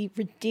of the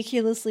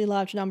ridiculously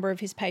large number of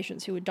his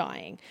patients who were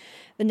dying.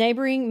 The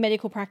neighbouring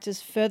medical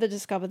practice further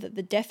discovered that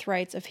the death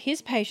rates of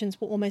his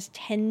patients were almost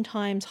 10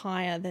 times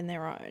higher than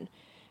their own,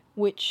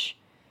 which,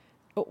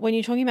 when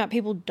you're talking about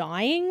people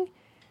dying,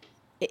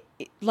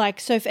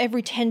 so for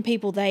every 10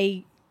 people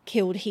they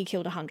killed, he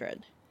killed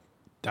 100.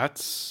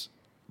 That's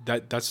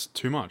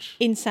too much.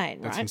 Insane,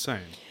 right? That's insane.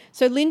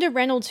 So Linda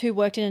Reynolds, who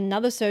worked in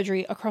another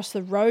surgery across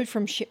the road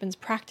from Shipman's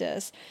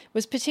practice,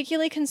 was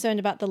particularly concerned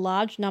about the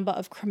large number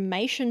of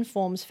cremation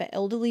forms for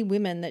elderly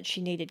women that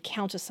she needed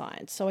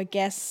countersigned. So I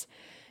guess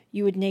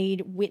you would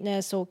need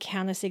witness or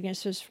counter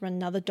signatures from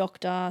another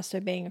doctor. So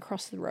being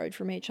across the road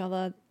from each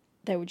other,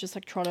 they would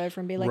just trot over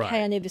and be like,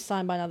 hey, I need this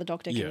signed by another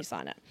doctor. Can you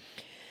sign it?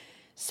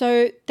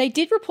 So they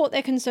did report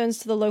their concerns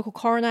to the local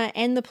coroner,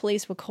 and the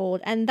police were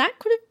called, and that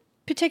could have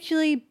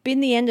particularly been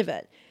the end of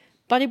it.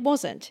 But it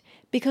wasn't,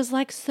 because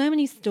like so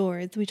many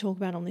stories we talk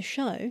about on this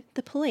show,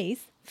 the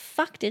police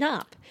fucked it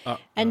up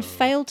and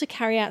failed to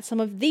carry out some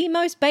of the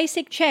most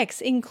basic checks,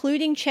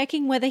 including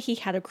checking whether he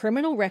had a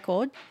criminal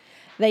record.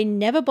 They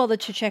never bothered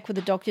to check with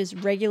the doctor's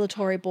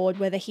regulatory board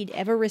whether he'd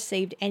ever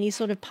received any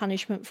sort of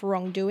punishment for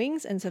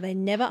wrongdoings, and so they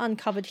never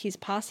uncovered his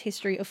past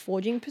history of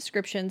forging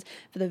prescriptions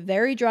for the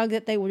very drug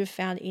that they would have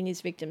found in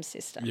his victim's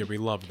system. Yeah, we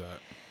love that.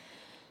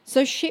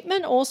 So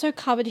Shipman also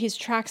covered his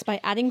tracks by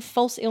adding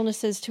false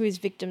illnesses to his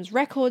victims'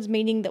 records,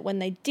 meaning that when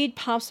they did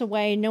pass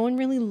away, no one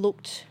really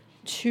looked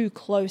too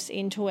close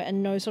into it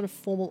and no sort of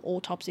formal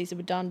autopsies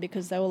were done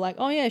because they were like,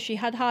 oh yeah, she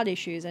had heart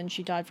issues and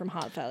she died from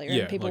heart failure.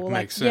 Yeah, and people like, were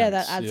like, makes yeah,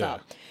 sense. that adds Yeah.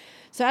 up.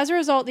 So as a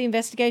result, the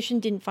investigation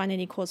didn't find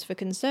any cause for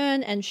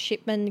concern and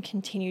Shipman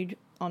continued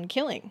on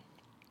killing.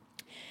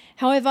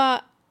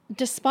 However,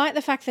 despite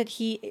the fact that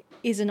he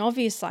is an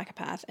obvious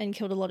psychopath and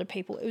killed a lot of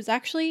people, it was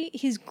actually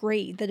his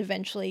greed that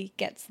eventually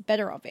gets the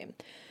better of him.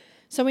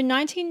 So in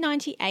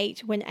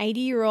 1998, when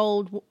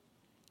 81-year-old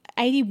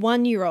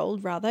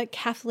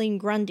Kathleen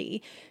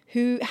Grundy,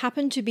 who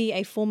happened to be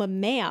a former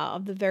mayor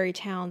of the very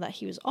town that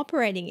he was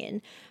operating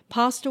in,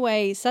 passed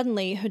away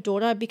suddenly, her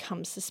daughter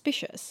becomes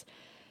suspicious.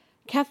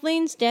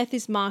 Kathleen's death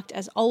is marked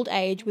as old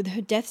age, with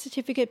her death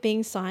certificate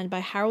being signed by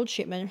Harold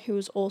Shipman, who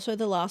was also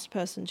the last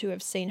person to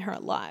have seen her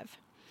alive.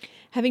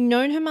 Having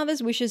known her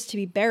mother's wishes to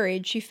be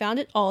buried, she found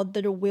it odd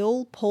that a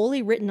will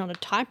poorly written on a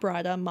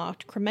typewriter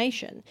marked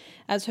cremation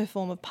as her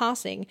form of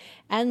passing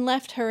and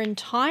left her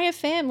entire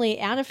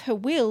family out of her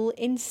will,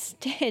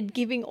 instead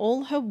giving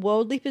all her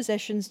worldly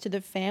possessions to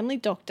the family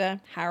doctor,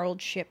 Harold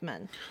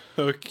Shipman,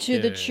 to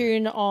the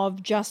tune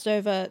of just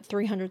over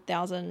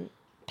 £300,000.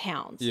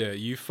 Yeah,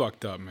 you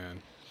fucked up,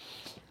 man.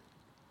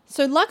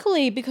 So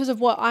luckily, because of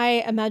what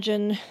I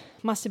imagine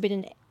must have been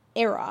an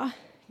error,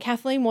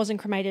 Kathleen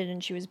wasn't cremated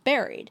and she was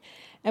buried.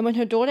 And when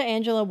her daughter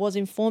Angela was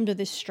informed of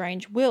this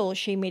strange will,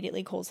 she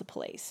immediately calls the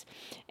police.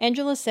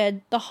 Angela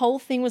said, the whole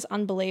thing was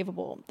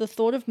unbelievable. The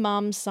thought of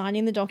Mum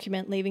signing the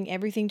document, leaving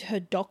everything to her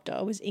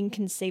doctor, was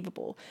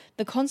inconceivable.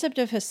 The concept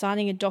of her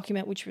signing a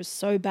document which was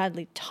so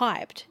badly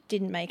typed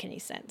didn't make any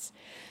sense.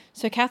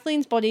 So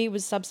Kathleen's body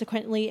was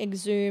subsequently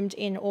exhumed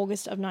in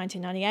August of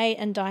 1998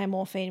 and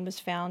diamorphine was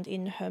found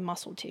in her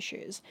muscle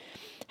tissues.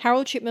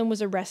 Harold Shipman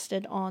was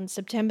arrested on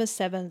September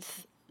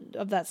 7th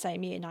of that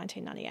same year,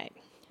 1998.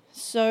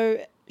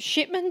 So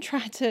Shipman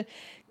tried to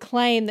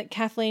claim that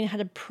Kathleen had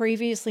a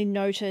previously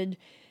noted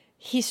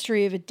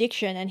history of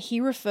addiction, and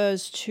he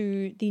refers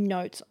to the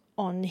notes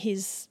on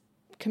his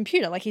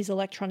computer, like his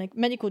electronic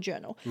medical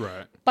journal.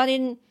 Right. But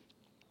and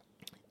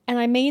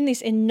I mean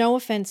this in no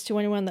offense to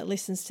anyone that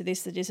listens to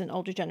this that is an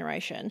older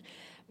generation,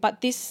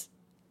 but this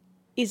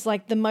is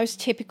like the most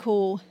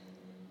typical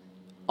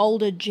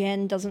older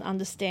gen doesn't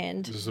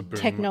understand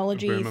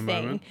technology thing.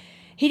 Moment.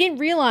 He didn't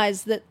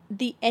realize that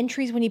the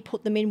entries when he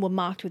put them in were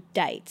marked with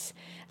dates.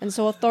 And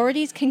so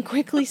authorities can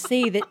quickly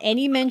see that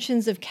any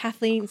mentions of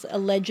Kathleen's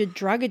alleged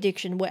drug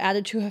addiction were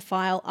added to her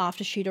file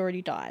after she'd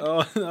already died.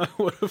 Oh, no,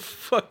 what a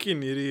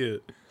fucking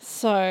idiot.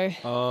 So...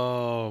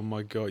 Oh,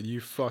 my God, you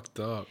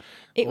fucked up.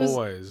 It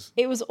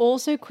was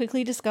also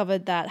quickly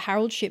discovered that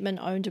Harold Shipman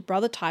owned a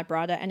brother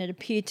typewriter, and it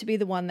appeared to be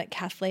the one that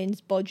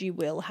Kathleen's bodgy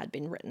will had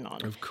been written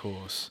on. Of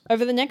course.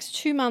 Over the next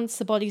 2 months,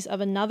 the bodies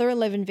of another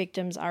 11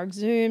 victims are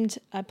exhumed.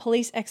 A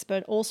police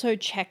expert also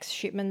checks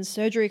Shipman's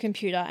surgery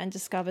computer and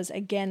discovers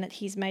again that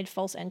he's made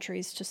false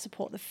entries to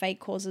support the fake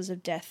causes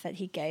of death that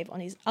he gave on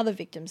his other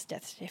victims'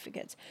 death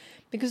certificates.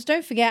 Because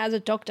don't forget, as a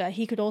doctor,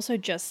 he could also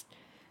just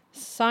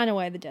sign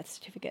away the death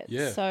certificate.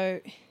 Yeah. So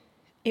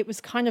it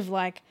was kind of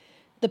like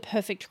the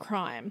perfect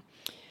crime.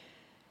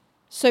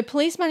 So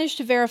police managed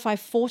to verify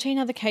 14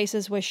 other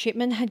cases where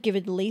Shipman had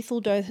given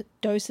lethal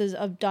doses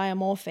of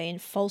diamorphine,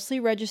 falsely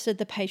registered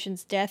the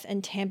patient's death,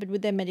 and tampered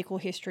with their medical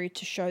history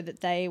to show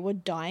that they were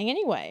dying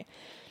anyway.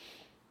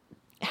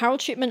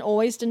 Harold Shipman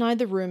always denied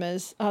the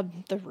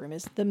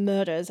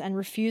murders, and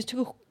refused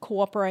to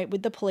cooperate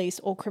with the police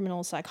or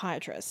criminal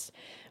psychiatrists.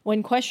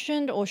 When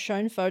questioned or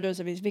shown photos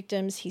of his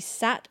victims, he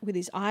sat with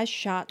his eyes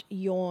shut,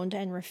 yawned,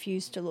 and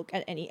refused to look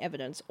at any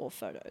evidence or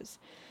photos.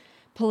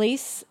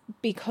 Police,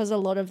 because a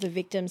lot of the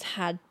victims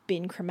had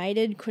been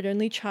cremated, could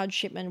only charge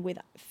Shipman with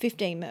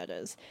 15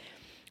 murders.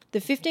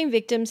 The 15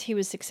 victims he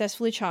was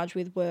successfully charged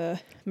with were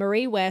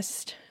Marie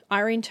West,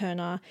 Irene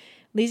Turner,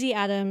 Lizzie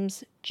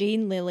Adams,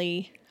 Jean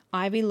Lilly,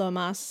 Ivy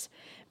Lomas,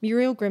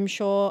 Muriel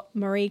Grimshaw,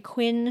 Marie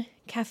Quinn,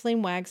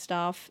 Kathleen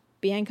Wagstaff,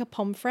 Bianca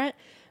Pomfret,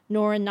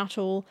 Nora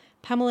Nuttall,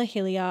 Pamela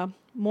Hillier,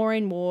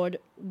 Maureen Ward,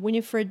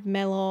 Winifred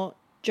Mellor,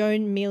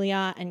 Joan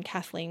Melia, and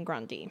Kathleen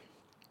Grundy.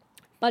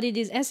 But it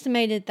is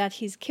estimated that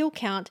his kill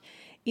count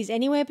is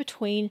anywhere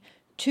between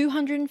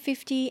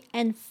 250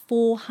 and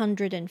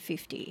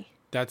 450.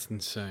 That's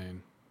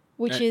insane.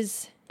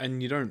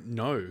 And you don't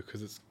know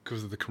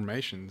because of the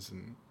cremations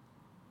and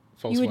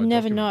falsified You would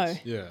never know.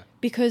 Yeah.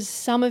 Because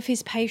some of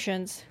his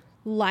patients,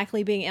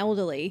 likely being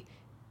elderly,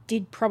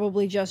 did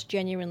probably just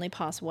genuinely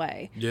pass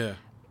away. Yeah.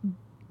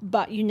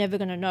 But you're never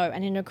going to know.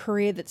 And in a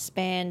career that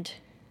spanned,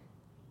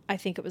 I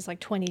think it was like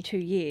 22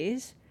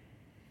 years,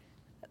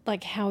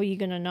 like how are you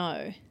going to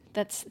know?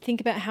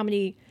 Think about how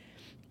many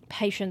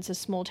patients a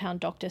small town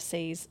doctor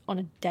sees on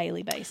a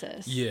daily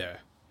basis. Yeah.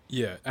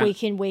 Yeah.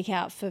 Week in, week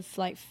out for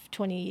like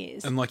 20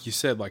 years. And like you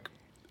said, like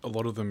a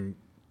lot of them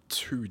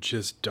too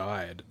just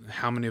died.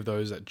 How many of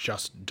those that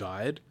just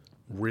died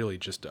really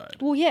just died?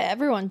 Well, yeah,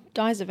 everyone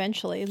dies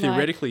eventually.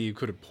 Theoretically, you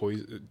could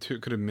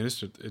have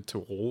administered it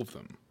to all of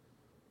them.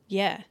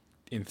 Yeah.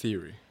 In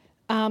theory.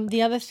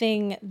 The other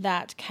thing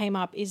that came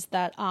up is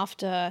that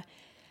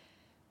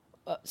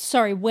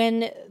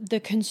when the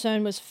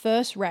concern was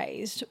first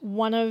raised,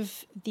 one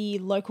of the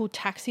local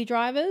taxi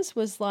drivers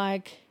was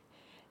like,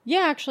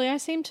 yeah, actually, I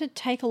seem to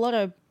take a lot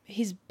of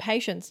his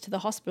patients to the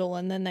hospital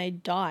and then they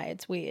die.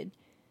 It's weird.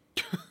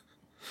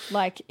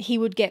 Like, he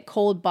would get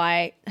called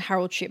by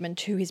Harold Shipman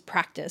to his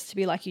practice to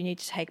be like, you need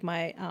to take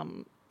my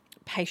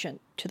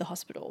patient to the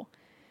hospital.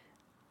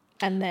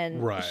 And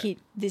then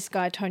this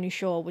guy, Tony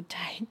Shaw, would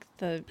take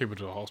the people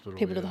to the hospital.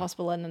 To the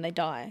hospital and then they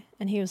die.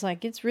 And he was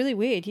like, it's really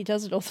weird. He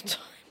does it all the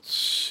time.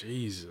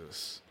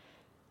 Jesus.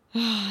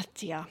 Oh,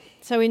 dear.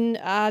 So in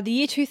the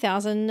year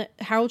 2000,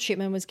 Harold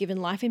Shipman was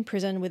given life in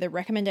prison with a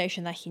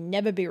recommendation that he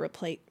never be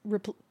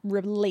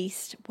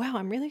released. Wow,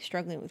 I'm really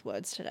struggling with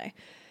words today.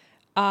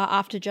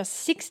 After just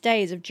 6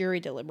 days of jury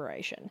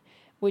deliberation,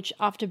 which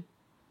after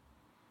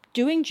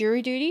doing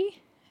jury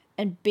duty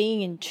and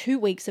being in 2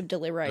 weeks of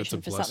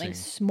deliberation for something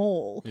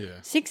small,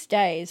 6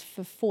 days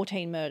for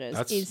 14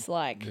 murders is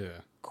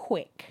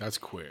quick. That's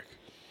quick.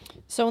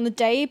 So on the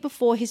day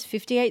before his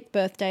 58th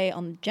birthday,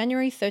 on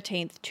January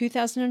 13th,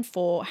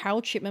 2004,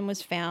 Harold Shipman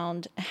was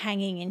found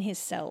hanging in his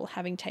cell,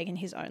 having taken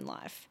his own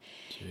life.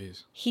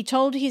 Jeez. He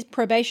told his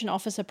probation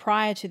officer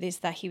prior to this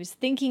that he was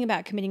thinking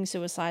about committing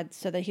suicide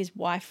so that his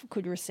wife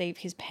could receive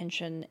his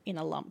pension in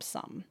a lump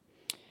sum.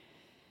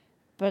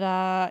 But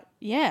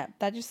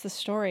that is the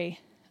story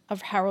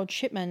of Harold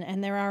Shipman,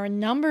 and there are a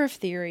number of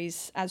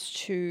theories as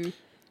to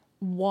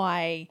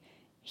why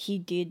he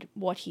did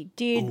what he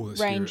did,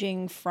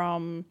 ranging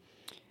from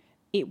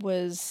it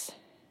was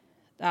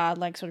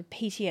like sort of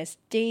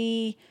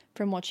PTSD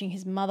from watching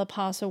his mother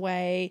pass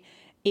away.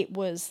 It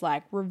was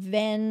like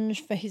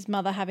revenge for his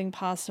mother having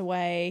passed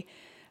away.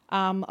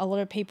 A lot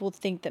of people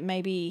think that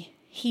maybe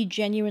he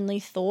genuinely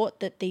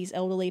thought that these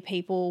elderly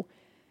people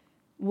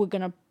were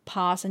going to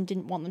pass and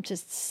didn't want them to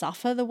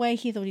suffer the way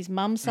he thought his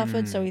mum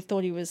suffered. So he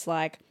thought he was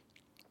like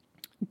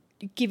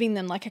giving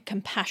them like a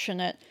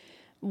compassionate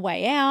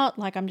way out.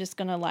 Like, I'm just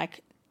going to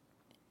like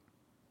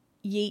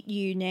yeet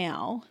you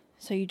now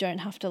so you don't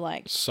have to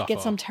like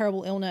get some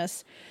terrible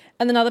illness.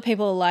 And then other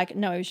people are like,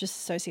 no, he was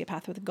just a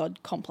sociopath with a God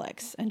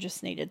complex and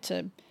just needed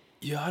to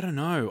I don't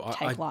know.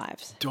 take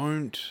lives.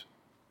 Don't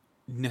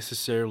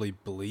necessarily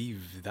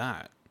believe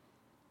that.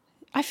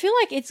 I feel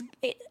like it's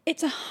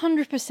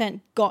 100%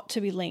 got to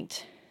be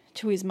linked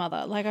to his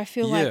mother. Like, I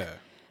feel like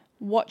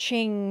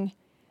watching,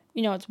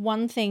 it's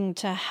one thing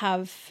to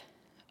have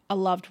a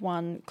loved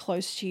one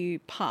close to you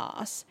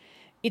pass.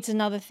 It's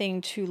another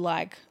thing to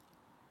like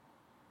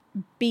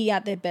be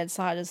at their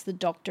bedside as the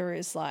doctor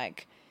is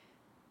like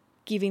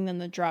giving them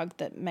the drug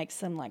that makes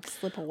them like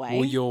slip away.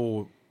 Well,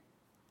 you're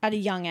at a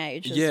young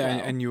age as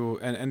well.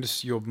 and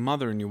just your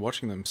mother, and you're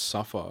watching them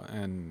suffer,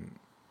 and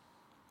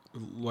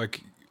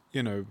like,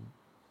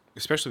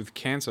 especially with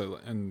cancer,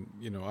 and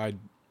I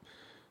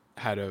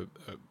had a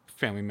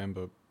family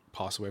member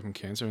pass away from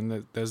cancer,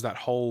 and there's that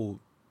whole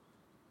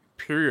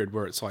period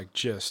where it's like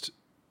just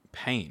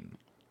pain.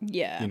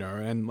 Yeah.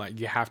 And like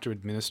you have to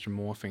administer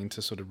morphine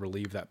to sort of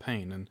relieve that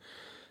pain, and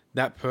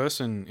that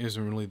person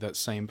isn't really that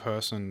same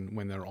person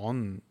when they're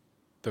on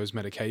those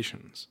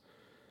medications.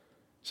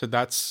 So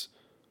that's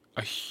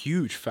a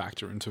huge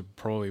factor into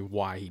probably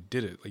why he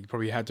did it. Like, he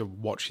probably had to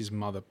watch his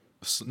mother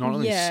not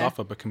only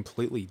suffer but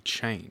completely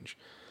change,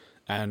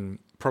 and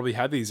probably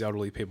had these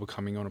elderly people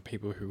coming on, or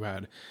people who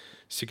had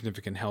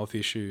significant health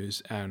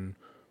issues and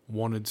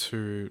wanted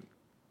to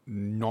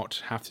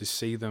not have to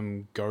see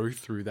them go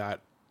through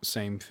that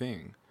same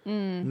thing.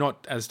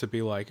 Not as to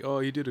be like, oh,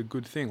 you did a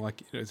good thing.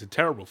 Like, it's a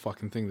terrible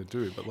fucking thing to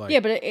do, but like...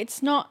 Yeah, but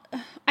it's not...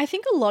 I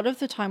think a lot of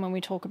the time when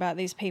we talk about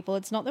these people,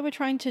 it's not that we're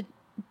trying to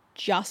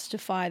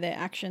justify their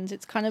actions.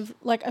 It's kind of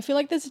like, I feel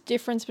like there's a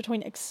difference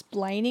between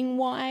explaining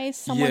why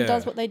someone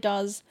does what they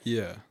does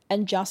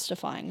and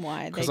justifying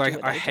why they do what they do.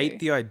 Because I hate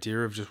the idea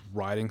of just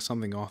writing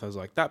something off as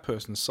like, that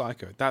person's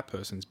psycho, that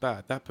person's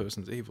bad, that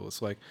person's evil.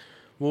 It's like,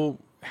 well,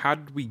 how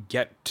did we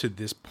get to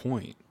this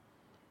point?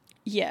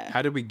 Yeah.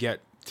 How did we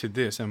get to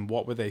this, and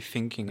what were they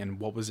thinking, and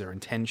what was their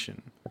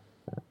intention?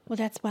 Well,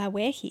 that's why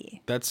we're here.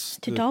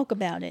 To talk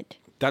about it.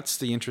 That's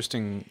the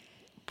interesting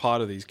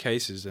part of these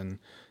cases, and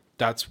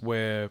that's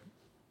where,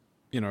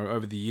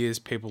 over the years,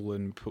 people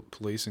in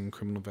police and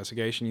criminal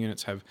investigation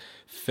units have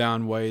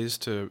found ways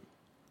to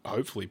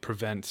hopefully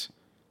prevent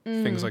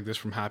things like this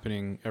from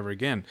happening ever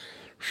again.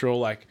 Sure,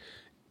 like,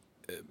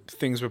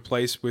 things were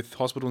placed with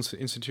hospital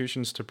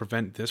institutions to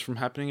prevent this from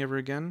happening ever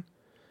again.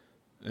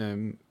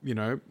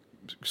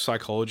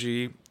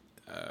 Psychology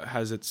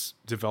has its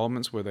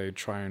developments where they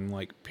try and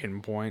like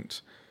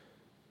pinpoint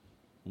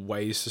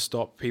ways to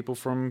stop people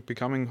from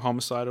becoming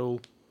homicidal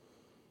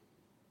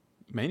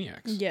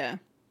maniacs. Yeah.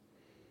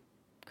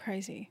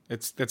 Crazy.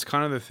 That's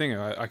kind of the thing.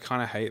 I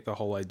kind of hate the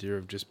whole idea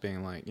of just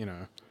being like,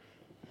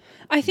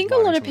 I think a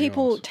lot of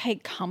people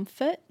take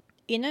comfort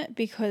in it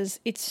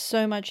because it's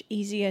so much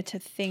easier to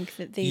think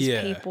that these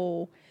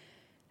people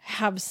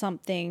have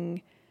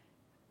something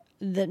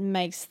that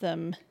makes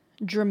them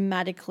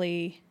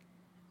dramatically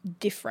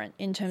different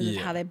in terms of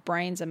how their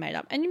brains are made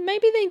up. And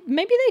maybe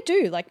they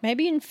do. Like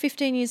maybe in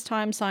 15 years'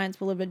 time, science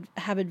will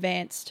have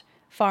advanced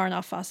far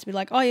enough for us to be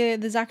like, oh yeah,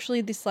 there's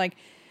actually this like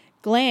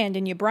gland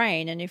in your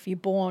brain, and if you're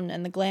born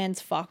and the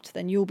gland's fucked,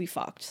 then you'll be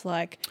fucked.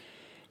 Like,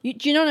 do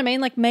you know what I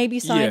mean? Like maybe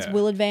science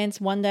will advance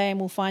one day and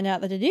we'll find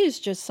out that it is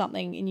just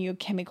something in your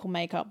chemical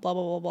makeup, blah,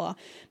 blah, blah, blah.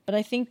 But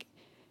I think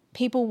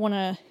people want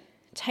to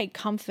take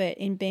comfort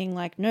in being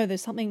like, no,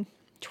 there's something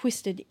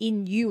twisted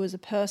in you as a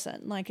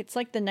person. Like it's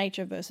like the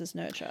nature versus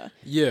nurture.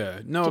 Yeah,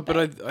 no,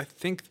 debate. but I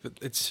think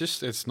that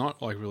it's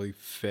not like really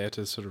fair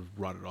to sort of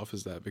write it off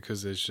as that,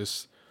 because there's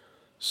just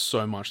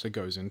so much that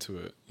goes into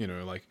it. You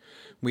know, like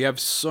we have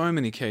so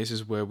many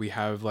cases where we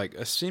have like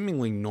a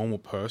seemingly normal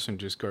person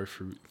just go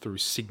through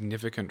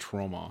significant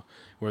trauma,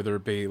 whether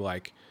it be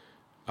like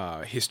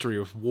history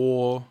of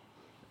war,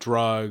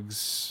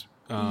 drugs,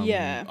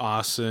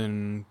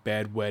 arson,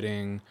 bad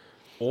wedding,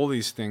 all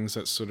these things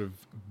that sort of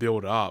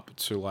build up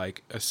to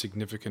like a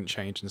significant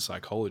change in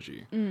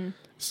psychology.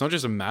 It's not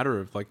just a matter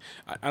of like,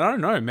 I don't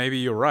know, maybe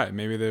you're right.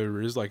 Maybe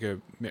there is like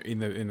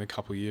in a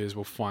couple of years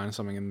we'll find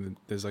something and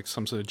there's like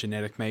some sort of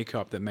genetic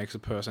makeup that makes a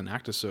person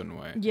act a certain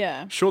way.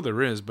 Yeah. Sure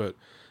there is, but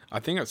I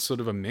think it's sort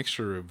of a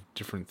mixture of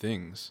different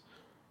things.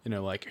 You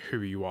know, like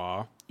who you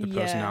are, the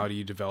personality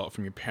you develop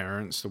from your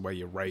parents, the way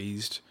you're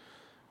raised,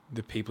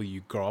 the people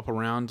you grow up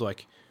around,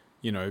 like,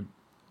 you know,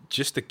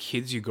 just the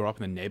kids you grow up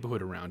in the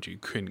neighborhood around you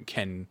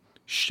can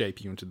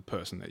shape you into the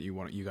person that you're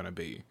going to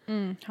be.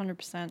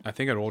 100%. I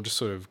think it all just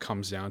sort of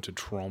comes down to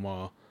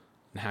trauma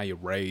and how you're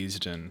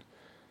raised, and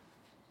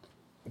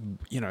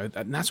you know,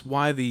 and that's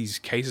why these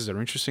cases are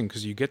interesting,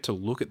 because you get to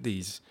look at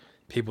these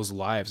people's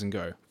lives and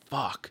go,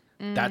 fuck,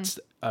 that's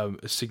a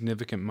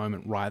significant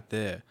moment right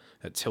there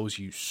that tells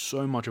you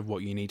so much of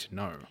what you need to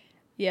know.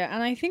 Yeah,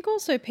 and I think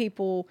also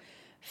people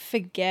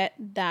forget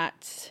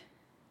that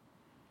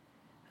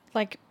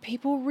like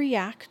people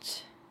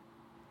react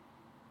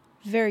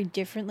very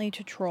differently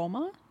to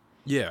trauma.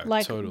 Yeah,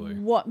 like, totally.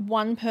 What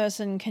one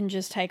person can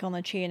just take on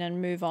the chin and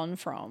move on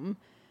from,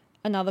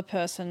 another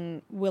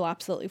person will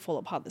absolutely fall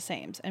apart the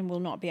seams and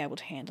will not be able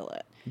to handle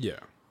it. Yeah.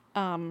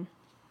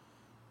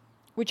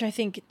 Which I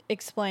think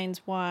explains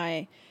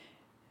why,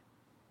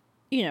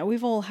 you know,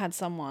 we've all had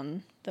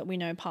someone that we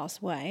know pass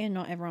away, and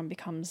not everyone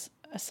becomes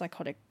a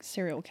psychotic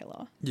serial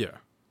killer. Yeah.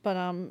 But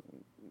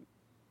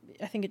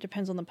I think it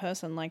depends on the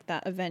person. Like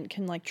that event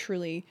can like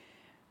truly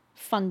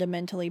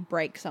fundamentally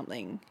break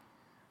something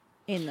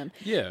in them.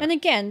 Yeah. And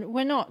again,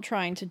 we're not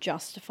trying to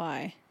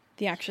justify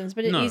the actions,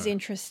 but it is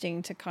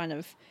interesting to kind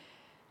of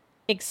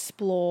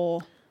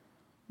explore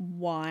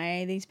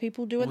why these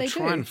people do what they do.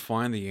 Try and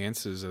find the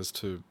answers as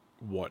to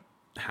what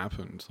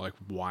happened. Like,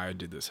 why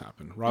did this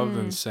happen? Rather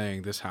than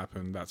saying this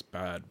happened, that's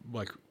bad.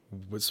 Like,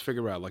 let's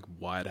figure out like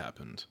why it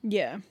happened.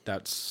 Yeah.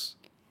 That's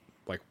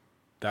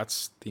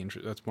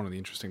one of the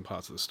interesting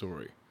parts of the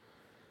story.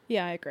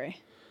 Yeah, I agree.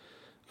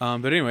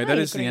 But anyway, that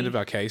is the end of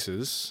our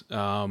cases.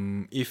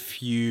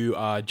 If you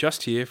are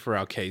just here for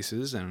our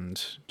cases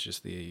and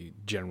just the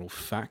general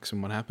facts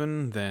and what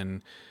happened,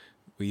 then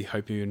we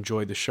hope you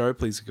enjoyed the show.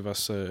 Please give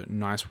us a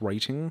nice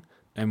rating,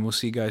 and we'll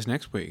see you guys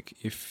next week.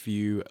 If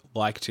you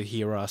like to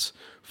hear us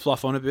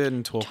fluff on a bit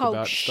and talk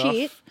about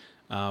stuff,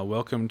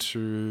 welcome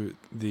to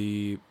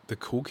the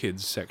cool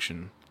kids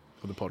section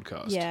of the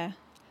podcast. Yeah.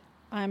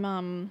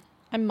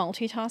 I'm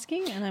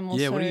multitasking, and I'm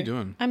also... Yeah, what are you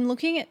doing? I'm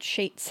looking at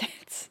sheet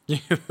sets.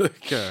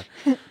 Okay.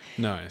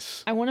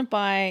 Nice. I want to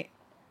buy...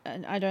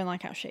 I don't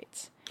like our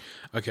sheets.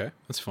 Okay,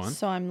 that's fine.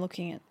 So I'm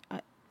looking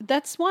at...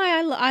 that's why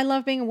I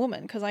love being a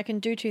woman, because I can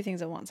do two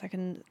things at once. I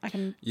can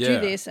do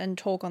this and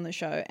talk on the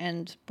show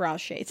and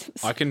browse sheets.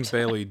 I can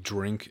barely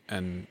drink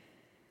and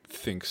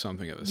think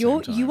something at the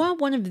same time. You are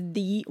one of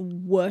the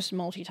worst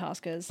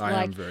multitaskers.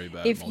 I am very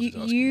bad at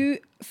multitasking. If you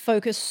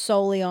focus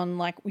solely on,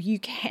 like, you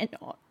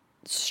cannot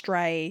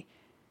stray...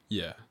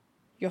 Yeah.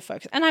 your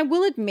focus. And I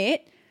will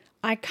admit,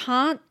 I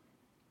can't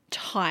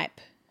type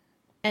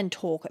and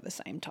talk at the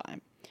same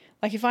time.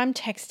 Like if I'm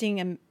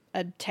texting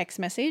a text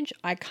message,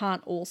 I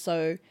can't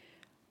also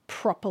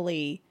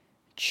properly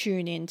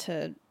tune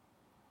into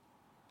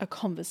a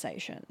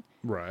conversation.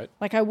 Right.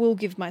 Like I will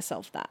give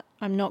myself that.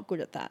 I'm not good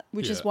at that,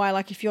 which is why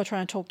like if you're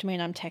trying to talk to me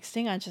and I'm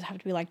texting, I just have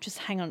to be like, just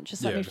hang on,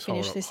 just let me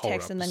finish this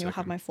text and then you'll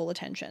have my full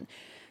attention.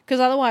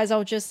 Because otherwise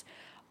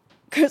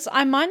because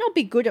I might not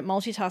be good at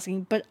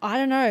multitasking, but I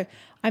don't know.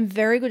 I'm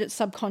very good at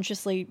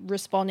subconsciously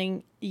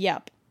responding,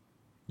 yep.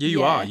 Yeah,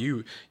 you are.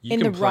 You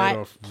in can the play right it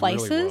off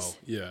places. Really well.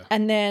 Yeah.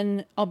 And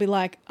then I'll be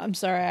like, I'm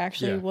sorry, I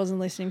actually wasn't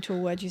listening to a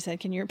word you said.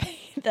 Can you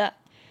repeat that?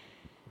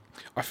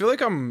 I feel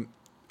like I'm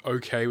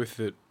okay with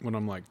it when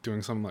I'm like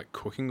doing something like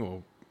cooking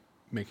or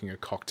making a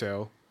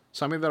cocktail.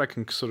 Something that I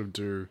can sort of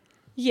do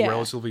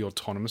relatively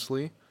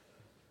autonomously.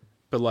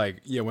 But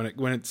like,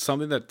 when it's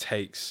something that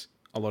takes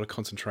a lot of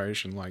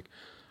concentration, like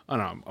I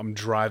don't know, I'm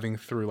driving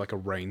through like a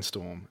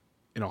rainstorm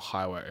in a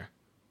highway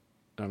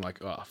and I'm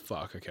like, oh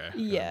fuck, okay.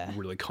 Yeah.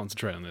 Really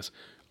concentrate on this.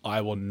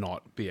 I will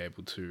not be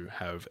able to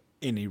have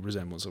any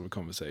resemblance of a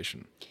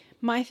conversation.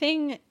 My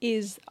thing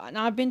is, and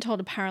I've been told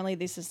apparently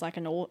this is like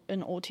an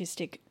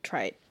autistic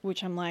trait,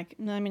 which I'm like,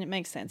 no, I mean, it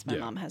makes sense. My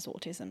mum has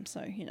autism,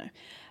 so,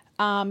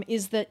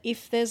 is that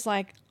if there's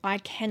like, I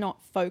cannot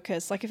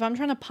focus, like if I'm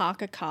trying to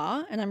park a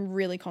car and I'm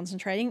really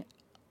concentrating,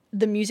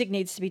 the music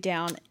needs to be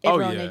down.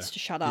 Everyone needs to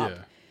shut up. Yeah.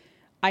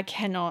 I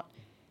cannot,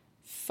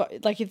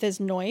 like if there's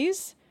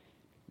noise,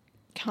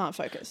 can't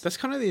focus. That's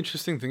kind of the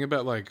interesting thing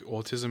about like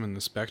autism and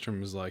the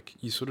spectrum is like,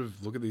 you sort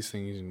of look at these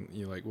things and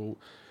you're like, well,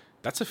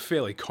 that's a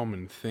fairly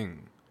common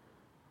thing.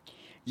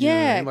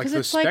 Yeah, like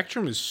the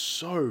spectrum is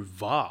so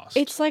vast.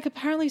 It's like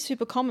apparently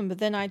super common, but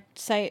then I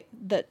say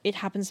that it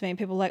happens to me and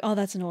people are like, oh,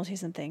 that's an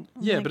autism thing.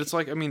 I'm like, but it's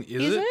like, I mean,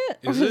 is it?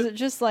 Or is it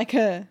just like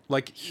a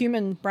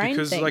human brain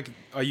because thing? Like,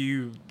 are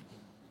you're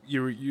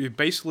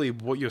basically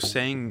what you're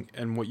saying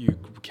and what you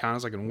count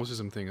as like an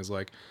autism thing is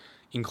like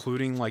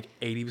including like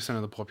 80%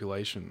 of the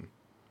population.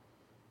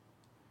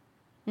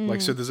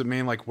 Like, so does it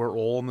mean like we're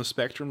all on the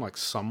spectrum, like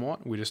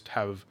somewhat? We just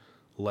have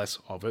less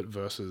of it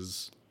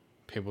versus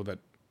people that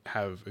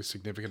have a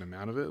significant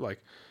amount of it. Like,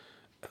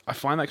 I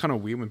find that kind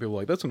of weird when people are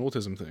like, that's an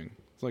autism thing.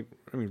 It's like,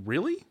 I mean,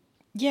 really?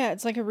 Yeah,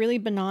 it's like a really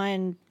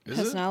benign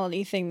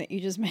personality thing that you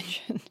just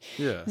mentioned.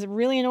 Yeah. Is it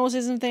really an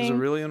autism thing? Is it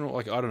really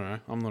like, I don't know.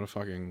 I'm not a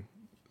fucking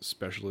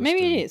specialist.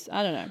 Maybe it is.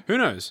 I don't know. Who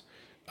knows?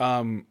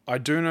 I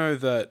do know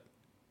that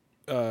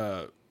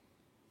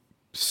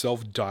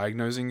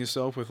self-diagnosing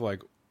yourself with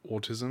like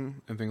autism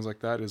and things like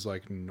that is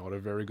like not a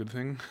very good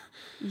thing.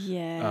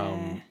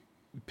 Yeah.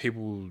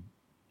 People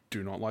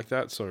do not like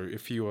that. So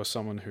if you are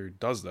someone who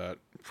does that,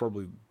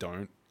 probably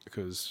don't,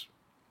 because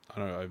I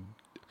don't know,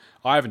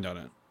 I haven't done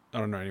it. I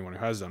don't know anyone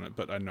who has done it,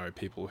 but I know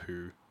people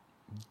who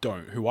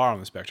are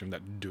on the spectrum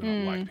that do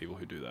not like people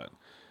who do that.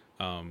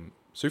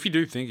 So if you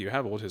do think you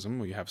have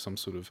autism or you have some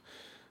sort of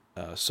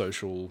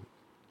social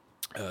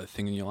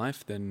thing in your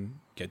life, then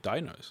get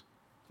diagnosed.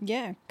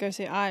 Yeah, go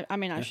see. I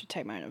should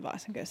take my own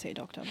advice and go see a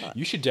doctor. But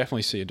you should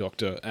definitely see a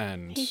doctor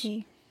and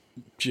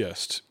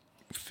just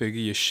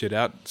figure your shit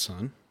out,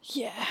 son.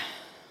 Yeah,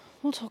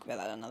 we'll talk about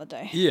that another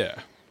day. Yeah,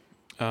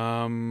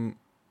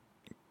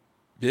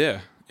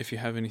 yeah. If you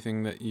have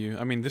anything that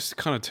this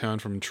kind of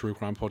turned from true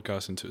crime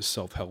podcast into a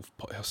self-help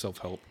podcast.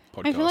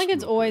 I feel like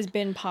it's always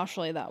been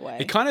partially that way.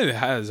 It kind of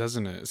has,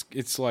 hasn't it?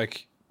 It's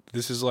like,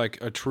 this is like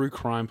a true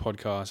crime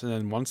podcast, and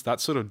then once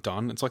that's sort of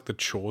done, it's like the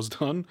chore's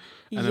done.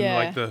 And then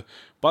like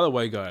by the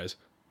way, guys,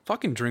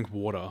 fucking drink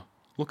water.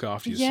 Look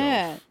after yourself.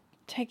 Yeah.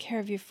 Take care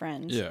of your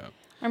friends. Yeah.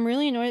 I'm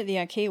really annoyed at the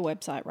IKEA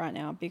website right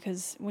now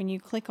because when you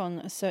click on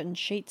a certain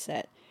sheet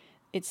set,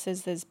 it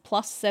says there's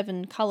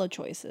 +7 color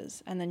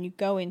choices, and then you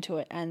go into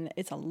it and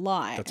it's a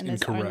lie. That's and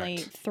there's incorrect. only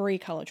 3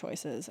 color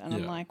choices. And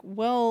I'm like,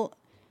 well,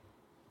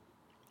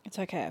 it's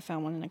okay. I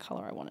found one in a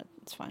color I wanted.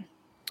 It's fine.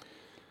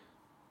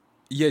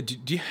 Yeah,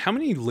 how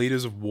many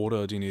liters of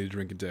water do you need to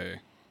drink a day?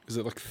 Is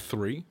it like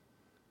 3?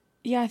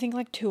 Yeah, I think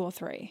like 2 or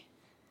 3.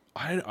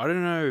 I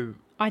don't know.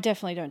 I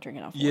definitely don't drink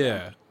enough water.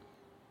 Yeah.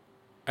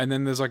 And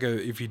then there's like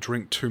if you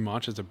drink too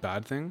much, it's a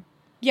bad thing.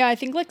 Yeah, I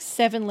think like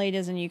 7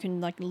 liters and you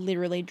can like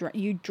literally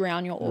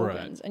drown your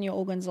organs, and your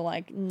organs are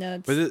like,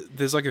 no. But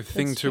there's like a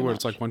thing too where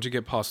it's like once you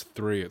get past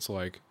 3, it's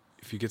like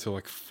if you get to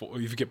like 4,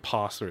 if you get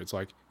past 3, it's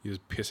like you're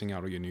just pissing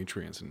out all your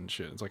nutrients and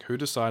shit. It's like, who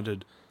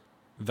decided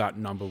that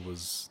number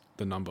was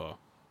the number?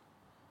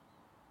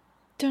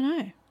 Don't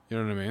know. You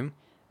know what I mean?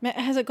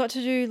 Has it got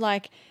to do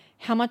like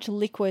how much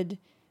liquid,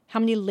 how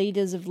many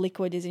liters of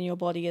liquid is in your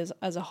body as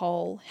a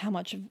whole? How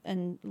much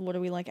and what are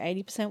we, like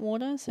 80%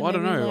 water? So I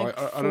don't know. Like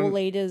I 4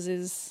 liters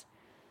is.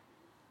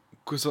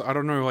 Because I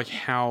don't know like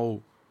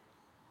how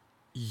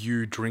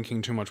you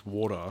drinking too much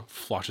water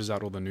flushes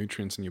out all the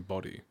nutrients in your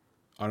body.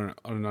 I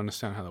don't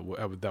understand how that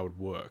would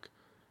work.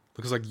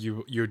 Because like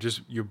you're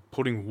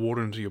putting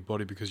water into your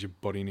body because your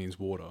body needs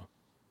water.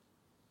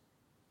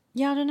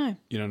 Yeah, I don't know.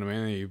 You know what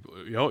I mean?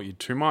 You're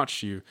too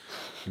much. Your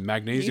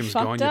magnesium's you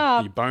gone.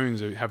 Your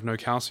bones have no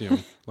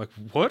calcium. Like,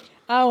 what?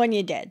 Oh, and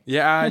you're dead.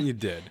 Yeah, and you're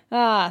dead.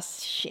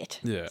 Shit.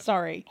 Yeah.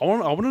 Sorry. I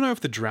want to know if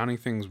the drowning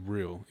thing's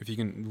real. If you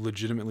can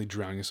legitimately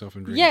drown yourself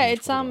in drinking. Yeah,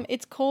 it's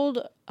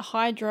called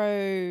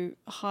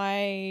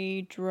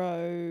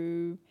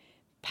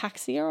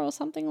hydropaxia or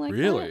something like that.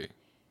 Really?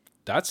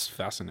 That's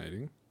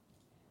fascinating.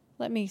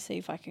 Let me see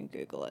if I can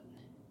Google it.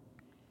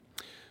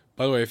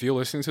 By the way, if you're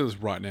listening to this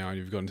right now and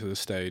you've gotten to this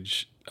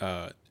stage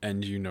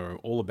and you know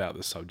all about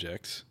the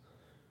subject,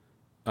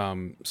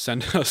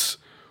 send us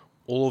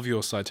all of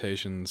your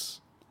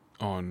citations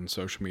on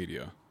social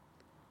media.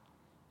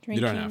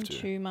 Drinking you don't have to.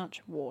 Too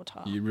much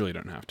water. You really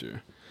don't have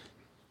to.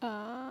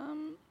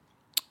 Oh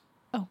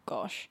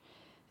gosh,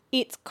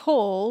 it's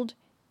called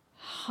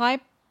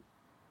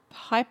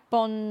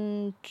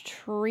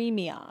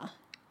hyponatremia.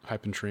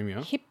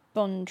 Hyponatremia.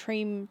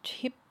 Hyponatremia.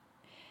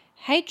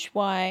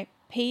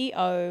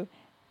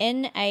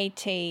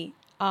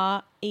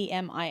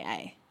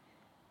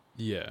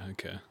 Yeah.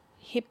 Okay.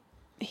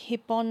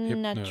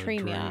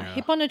 Hyponatremia.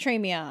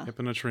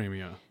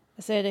 Hyponatremia. I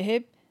said a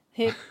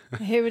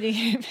hippity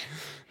hip.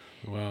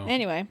 Wow.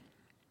 Anyway,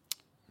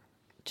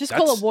 Just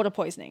call it water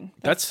poisoning.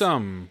 That's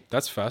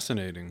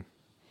fascinating.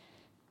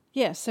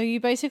 Yeah, so you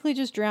basically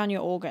just drown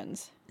your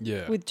organs.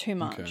 Yeah. With too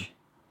much. Okay.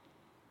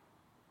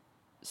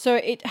 So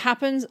it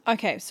happens.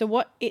 Okay,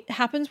 so it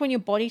happens when your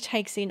body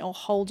takes in or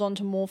holds on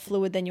to more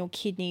fluid than your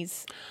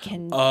kidneys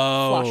can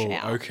flush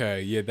out.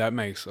 Okay. Yeah, that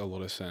makes a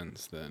lot of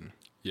sense then.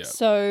 Yeah.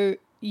 So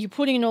you're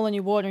putting it all in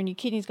your water, and your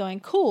kidneys going,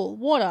 cool,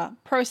 water,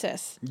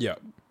 process. Yeah.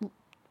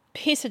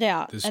 Piss it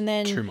out. There's and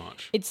then too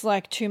much. It's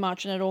like too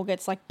much, and it all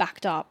gets like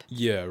backed up.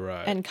 Yeah,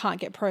 right. And can't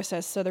get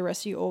processed, so the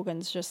rest of your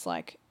organs just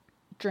like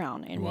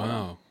drown in water.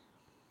 Wow.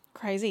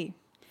 Crazy.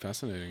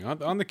 Fascinating.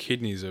 Aren't the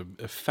kidneys a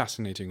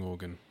fascinating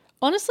organ?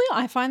 Honestly,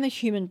 I find the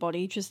human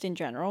body just in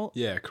general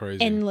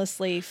crazy.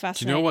 endlessly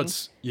fascinating.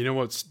 You know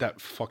what's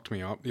that fucked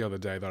me up the other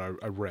day that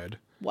I read?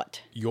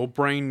 What? Your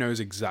brain knows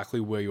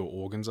exactly where your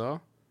organs are,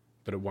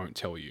 but it won't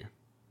tell you.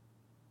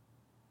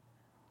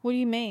 What do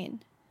you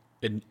mean?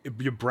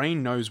 Your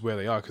brain knows where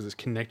they are because it's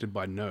connected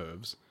by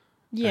nerves.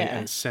 Yeah.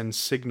 And it sends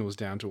signals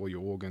down to all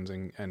your organs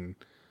and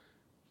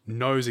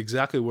knows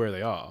exactly where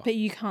they are. But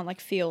you can't like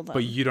feel them.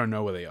 But you don't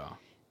know where they are.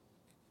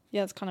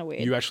 Yeah, it's kind of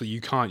weird.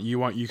 You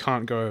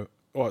can't go,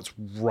 oh, it's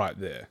right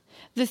there.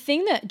 The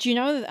thing that, do you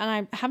know,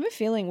 and I have a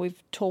feeling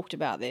we've talked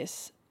about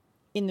this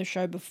in the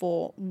show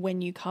before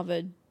when you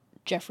covered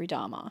Jeffrey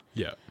Dahmer.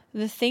 Yeah.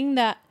 The thing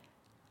that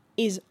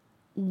is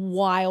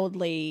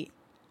wildly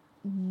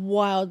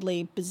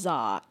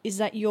bizarre is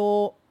that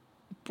your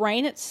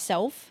brain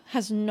itself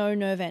has no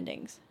nerve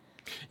endings.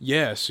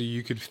 Yeah, so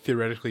you could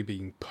theoretically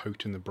be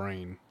poked in the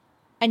brain.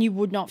 And you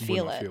would not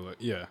feel it.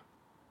 Yeah.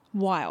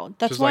 Wild.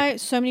 That's Just why like,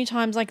 so many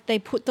times like they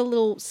put the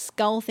little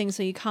skull thing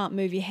so you can't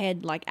move your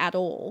head like at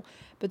all.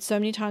 But so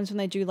many times when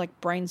they do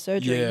like brain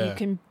surgery, you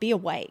can be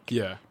awake.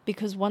 Yeah.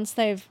 Because once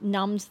they've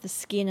numbed the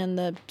skin and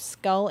the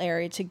skull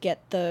area to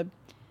get the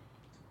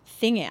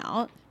thing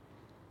out,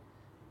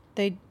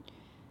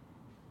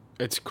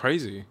 it's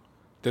crazy.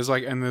 There's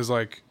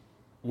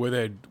where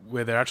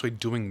they're actually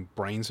doing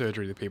brain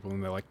surgery to people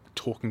and they're like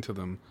talking to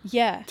them.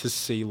 Yeah. To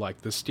see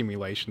like the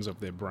stimulations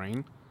of their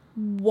brain.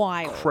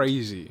 Wild.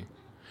 Crazy.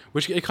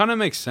 Which it kind of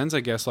makes sense,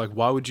 I guess. Like,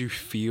 why would you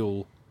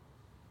feel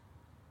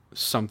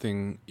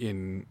something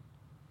in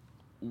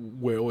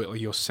where all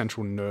your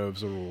central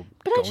nerves are all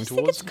but going I just towards?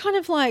 think it's kind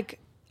of like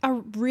a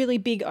really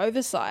big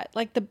oversight.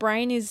 Like the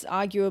brain is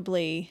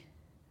arguably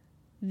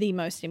the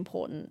most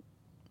important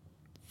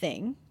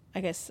thing,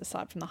 I guess,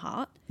 aside from the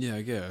heart. Yeah,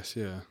 I guess,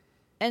 yeah.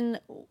 And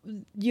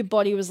your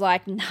body was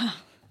like, nah,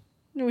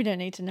 we don't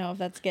need to know if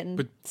that's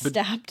getting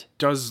stabbed.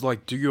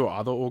 Do your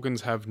other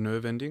organs have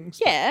nerve endings?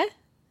 Yeah.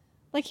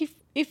 Like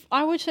if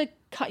I were to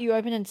cut you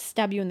open and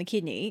stab you in the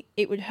kidney,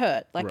 it would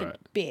hurt like a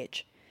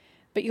bitch.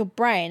 But your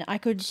brain, I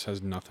could just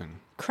has nothing.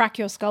 Crack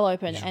your skull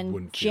open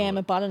and jam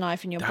a butter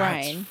knife in your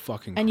brain. That's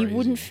fucking and crazy. You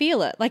wouldn't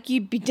feel it. Like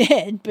you'd be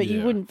dead, but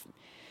you wouldn't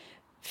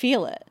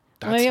feel it.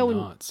 That's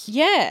nuts.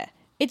 Yeah.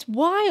 It's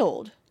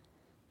wild.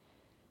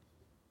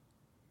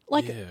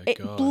 Like it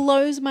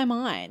blows my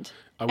mind.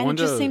 I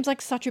wonder, it just seems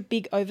like such a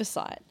big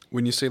oversight.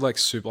 When you see like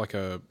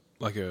a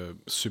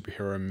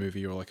superhero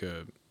movie or like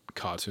a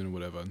cartoon or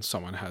whatever, and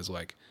someone has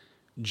like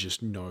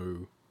just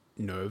no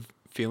nerve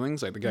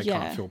feelings, like the guy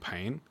can't feel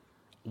pain.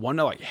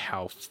 Wonder like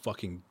how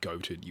fucking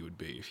goated you would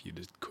be if you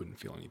just couldn't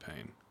feel any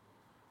pain.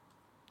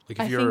 Like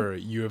if you're a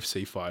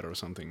UFC fighter or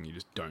something, you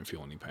just don't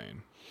feel any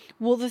pain.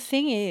 Well, the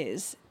thing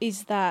is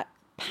that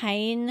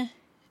pain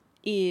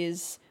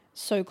is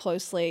so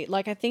closely,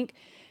 like I think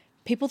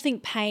people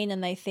think pain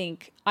and they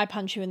think I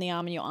punch you in the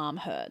arm and your arm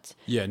hurts.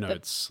 Yeah, no, but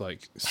it's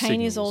like pain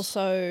signals. is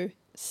also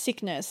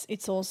sickness.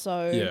 It's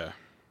also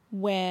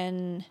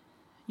when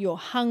you're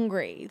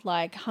hungry,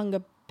 like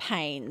hunger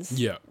pains.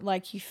 Yeah.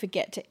 Like you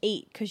forget to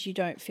eat because you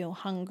don't feel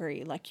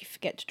hungry. Like you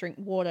forget to drink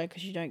water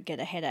because you don't get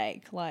a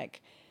headache.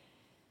 Like.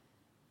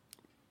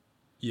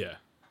 Yeah.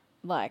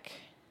 Like,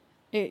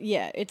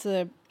 it's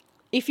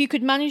if you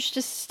could manage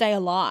to stay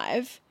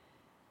alive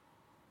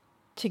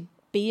to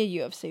be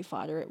a UFC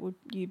fighter,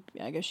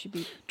 I guess you'd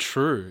be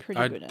true.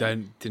 Pretty good at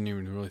it. Didn't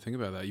even really think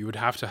about that. You would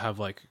have to have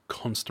like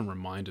constant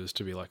reminders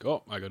to be like,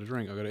 oh, I got to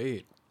drink, I got to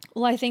eat.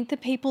 Well, I think the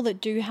people that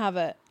do have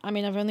it, I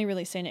mean, I've only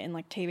really seen it in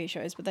like TV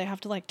shows, but they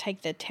have to like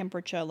take their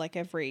temperature like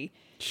every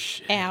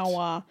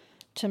hour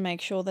to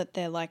make sure that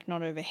they're like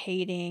not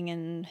overheating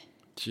and.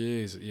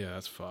 Jeez, yeah,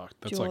 that's fucked.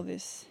 That's do like all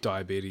this.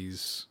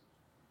 Diabetes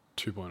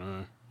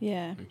 2.0.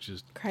 Yeah. Which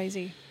is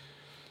crazy.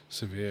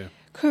 Severe.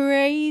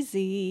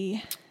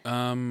 Crazy.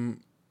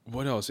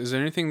 What else? Is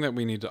there anything that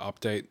we need to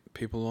update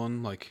people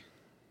on? Like,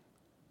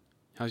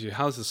 how's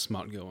the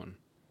smut going?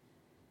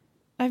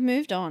 I've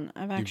moved on.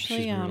 I've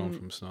actually she's moved on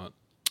from smut.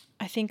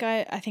 I think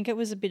it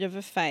was a bit of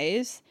a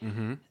phase,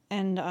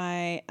 and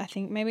I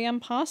think maybe I'm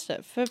past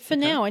it for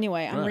now.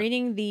 Anyway, I'm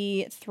reading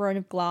the Throne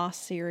of Glass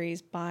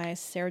series by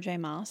Sarah J.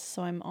 Maas,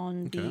 so I'm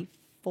on the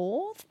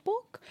 4th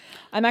book.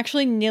 I'm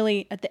actually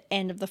nearly at the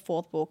end of the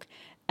 4th book,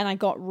 and I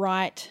got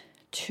right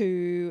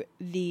to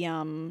the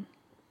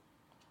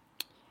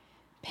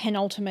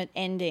penultimate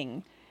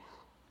ending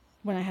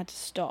when I had to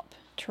stop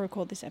to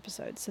record this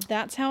episode. So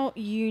that's how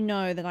you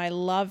know that I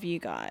love you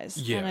guys.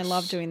 Yes. And I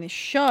love doing this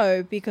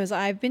show, because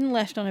I've been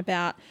left on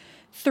about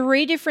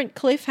 3 different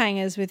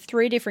cliffhangers with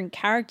 3 different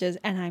characters,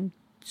 and I'm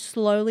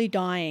slowly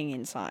dying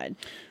inside.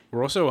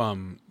 We're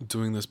also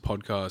doing this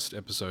podcast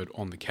episode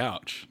on the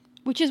couch.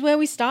 Which is where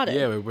we started.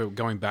 Yeah, we're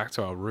going back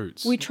to our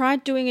roots. We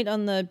tried doing it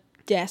on the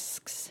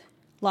desks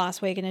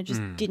last week and it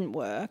just didn't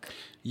work.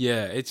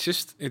 Yeah,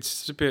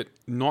 it's a bit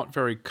not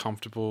very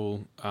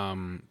comfortable.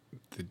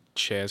 The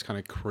chairs kind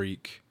of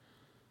creak.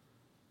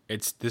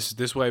 It's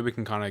this way we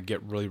can kind of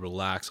get really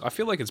relaxed. I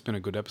feel like it's been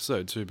a good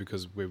episode too,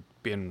 because we've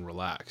been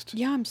relaxed.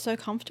 Yeah, I'm so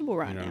comfortable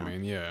right now. You know what I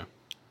mean? Yeah.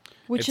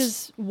 Which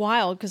is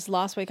wild, because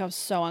last week I was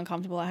so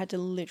uncomfortable. I had to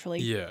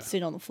literally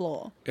sit on the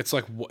floor. It's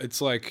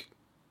like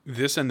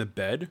this and the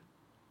bed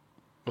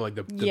are like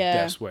the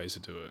best ways to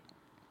do it.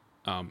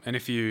 And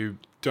if you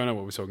don't know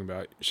what we're talking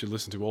about, you should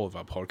listen to all of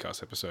our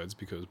podcast episodes,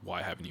 because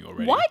why haven't you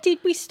already? Why did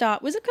we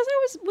start? Was it because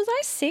was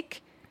I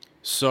sick?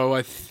 So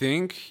I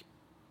think,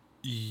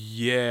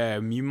 yeah,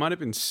 you might have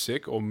been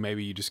sick, or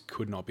maybe you just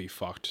could not be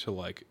fucked to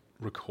like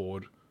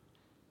record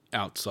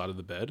outside of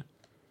the bed.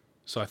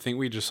 So I think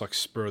we just like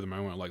spur of the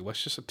moment, like,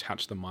 let's just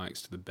attach the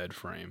mics to the bed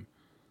frame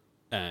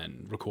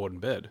and record in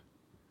bed.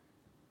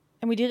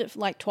 And we did it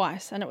like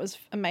twice, and it was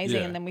amazing.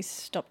 Yeah. And then we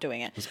stopped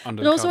doing it.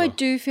 But also, I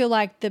do feel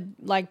like the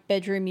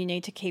bedroom, you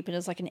need to keep it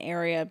as like an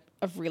area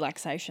of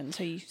relaxation,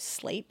 so you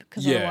sleep,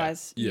 because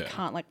otherwise you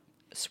can't like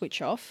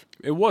switch off.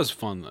 It was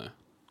fun though.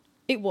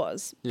 It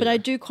was, but I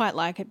do quite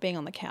like it being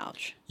on the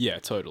couch. Yeah,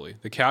 totally.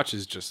 The couch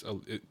is just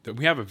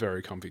we have a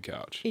very comfy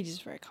couch. It is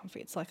very comfy.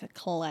 It's like a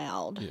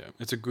cloud. Yeah,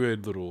 it's a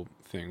good little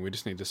thing. We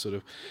just need to sort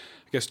of,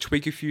 I guess,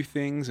 tweak a few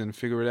things and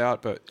figure it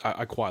out. But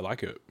I quite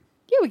like it.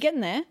 Yeah, we're getting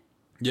there.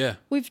 Yeah.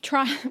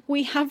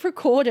 We have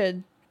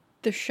recorded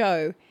the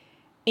show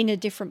in a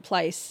different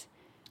place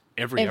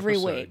every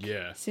episode, week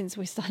since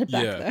we started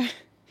back there.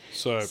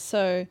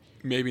 So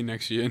maybe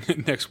next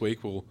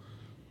week we'll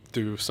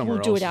do somewhere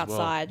else. We'll do it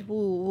outside.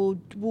 Well.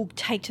 We'll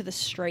take to the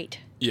street.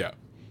 Yeah.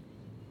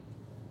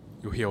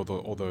 You'll hear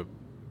all the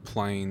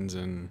planes,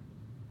 and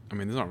I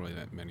mean, there's not really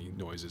that many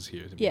noises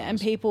here. Yeah, and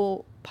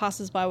people,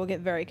 passers-by, will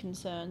get very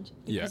concerned.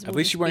 Yeah, at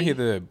least you won't hear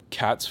the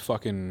cats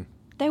fucking.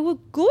 They were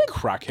good.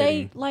 Crackheading.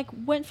 They like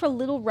went for a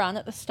little run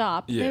at the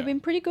start. Yeah. They've been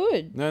pretty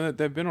good. No,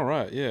 they've been all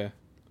right. Yeah.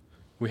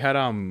 We had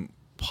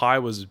Pi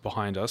was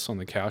behind us on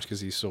the couch, because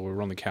he saw we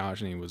were on the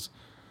couch and he was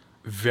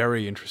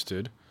very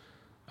interested.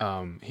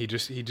 He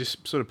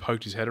just sort of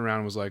poked his head around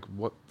and was like,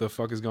 "What the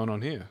fuck is going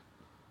on here?"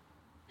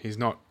 He's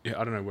not.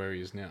 I don't know where he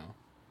is now.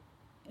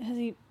 Has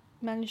he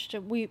managed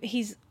to?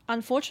 He's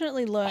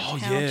unfortunately learned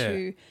how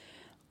to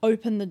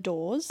open the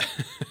doors.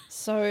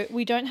 So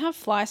we don't have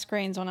fly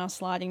screens on our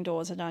sliding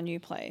doors at our new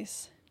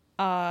place,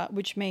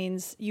 which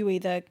means you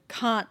either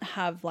can't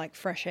have like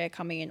fresh air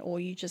coming in, or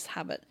you just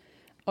have it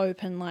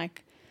open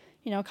like,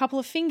 a couple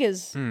of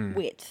fingers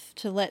width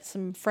to let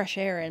some fresh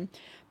air in.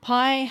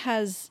 Pi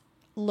has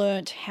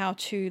learnt how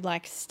to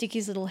like stick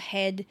his little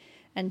head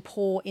and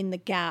paw in the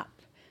gap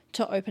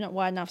to open it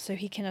wide enough so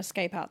he can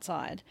escape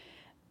outside.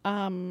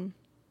 So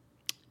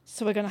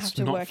we're going to have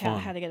to work out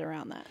how to get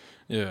around that.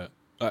 Yeah.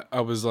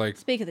 I was like,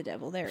 speak of the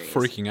devil, there he is.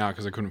 Freaking out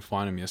because I couldn't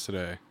find him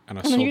yesterday, and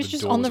I saw he was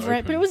just on the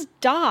veranda, but it was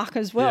dark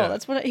as well. Yeah.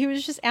 That's what he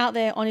was just out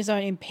there on his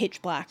own in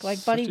pitch black.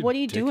 Like, buddy, what are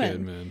you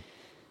doing? Man.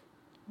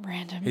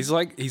 Random. He's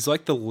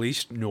like the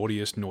least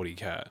naughtiest naughty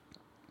cat.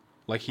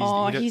 Like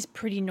he's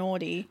pretty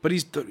naughty. But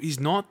he's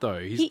not though.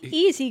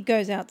 He is. He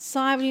goes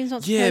outside when he's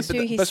not supposed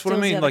to. He that's what I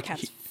mean. Like,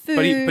 food.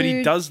 But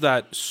he does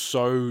that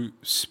so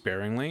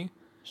sparingly.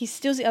 He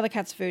steals the other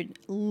cat's food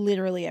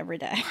literally every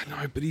day. I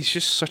know, but he's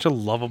just such a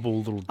lovable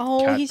little cat.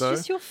 Oh, he's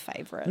just your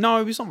favourite.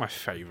 No, he's not my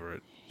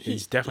favourite.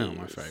 He's definitely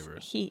not my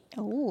favourite. He's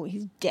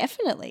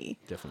definitely not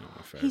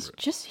my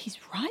favourite. He's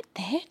right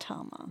there,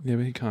 Tama. Yeah,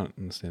 but he can't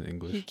understand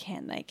English. They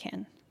can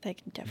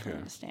definitely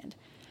understand.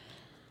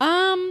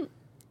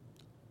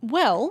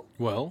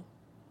 Well,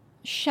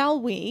 shall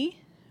we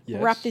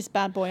wrap this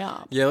bad boy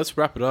up? Yeah, let's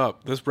wrap it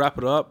up.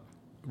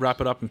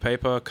 Wrap it up in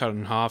paper, cut it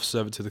in half,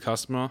 serve it to the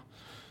customer.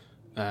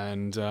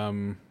 And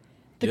the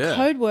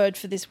code word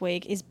for this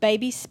week is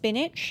baby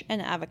spinach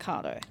and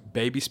avocado.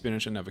 Baby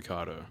spinach and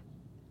avocado.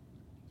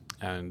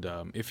 And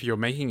if you're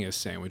making a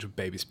sandwich with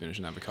baby spinach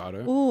and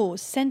avocado,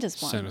 send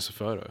us one. Send us a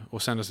photo, or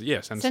send us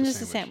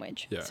a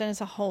sandwich. Yeah. Send us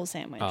a whole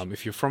sandwich.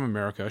 If you're from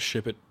America,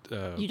 ship it.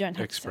 You don't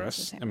have express.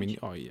 To send us a sandwich.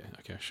 I mean,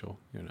 okay, sure,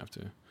 you don't have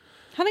to.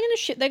 How are they going to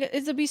ship?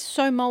 It'll be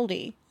so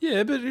moldy.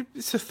 Yeah, but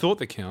it's a thought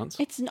that counts.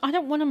 I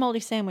don't want a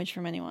moldy sandwich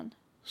from anyone.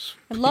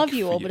 I love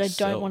you all, but I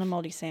don't want a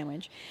moldy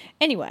sandwich.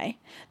 Anyway,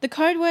 the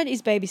code word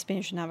is baby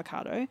spinach and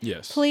avocado.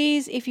 Yes.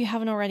 Please, if you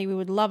haven't already, we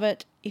would love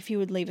it if you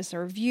would leave us a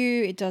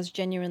review. It does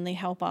genuinely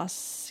help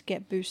us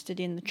get boosted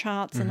in the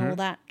charts and all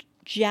that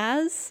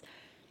jazz.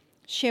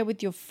 Share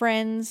with your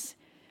friends,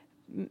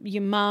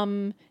 your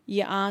mum,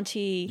 your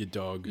auntie, your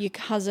dog, your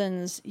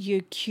cousins,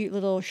 your cute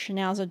little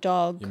schnauzer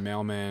dog, your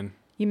mailman.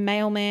 He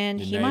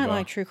might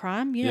like true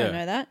crime. You don't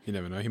know that. You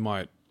never know. He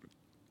might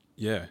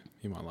Yeah,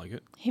 he might like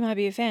it. He might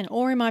be a fan,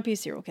 or he might be a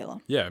serial killer.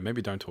 Yeah,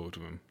 maybe don't talk to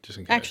him, just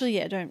in case. Actually,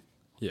 yeah, don't.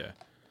 Yeah.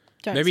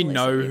 Don't maybe solicit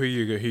know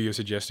you. who you're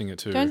suggesting it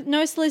to.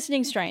 No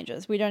soliciting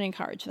strangers. We don't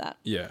encourage that.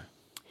 Yeah.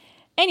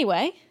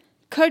 Anyway,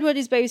 code word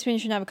is baby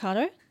spinach and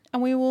avocado,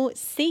 and we will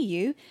see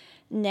you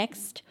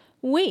next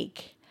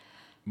week.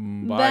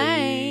 Bye.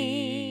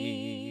 Bye.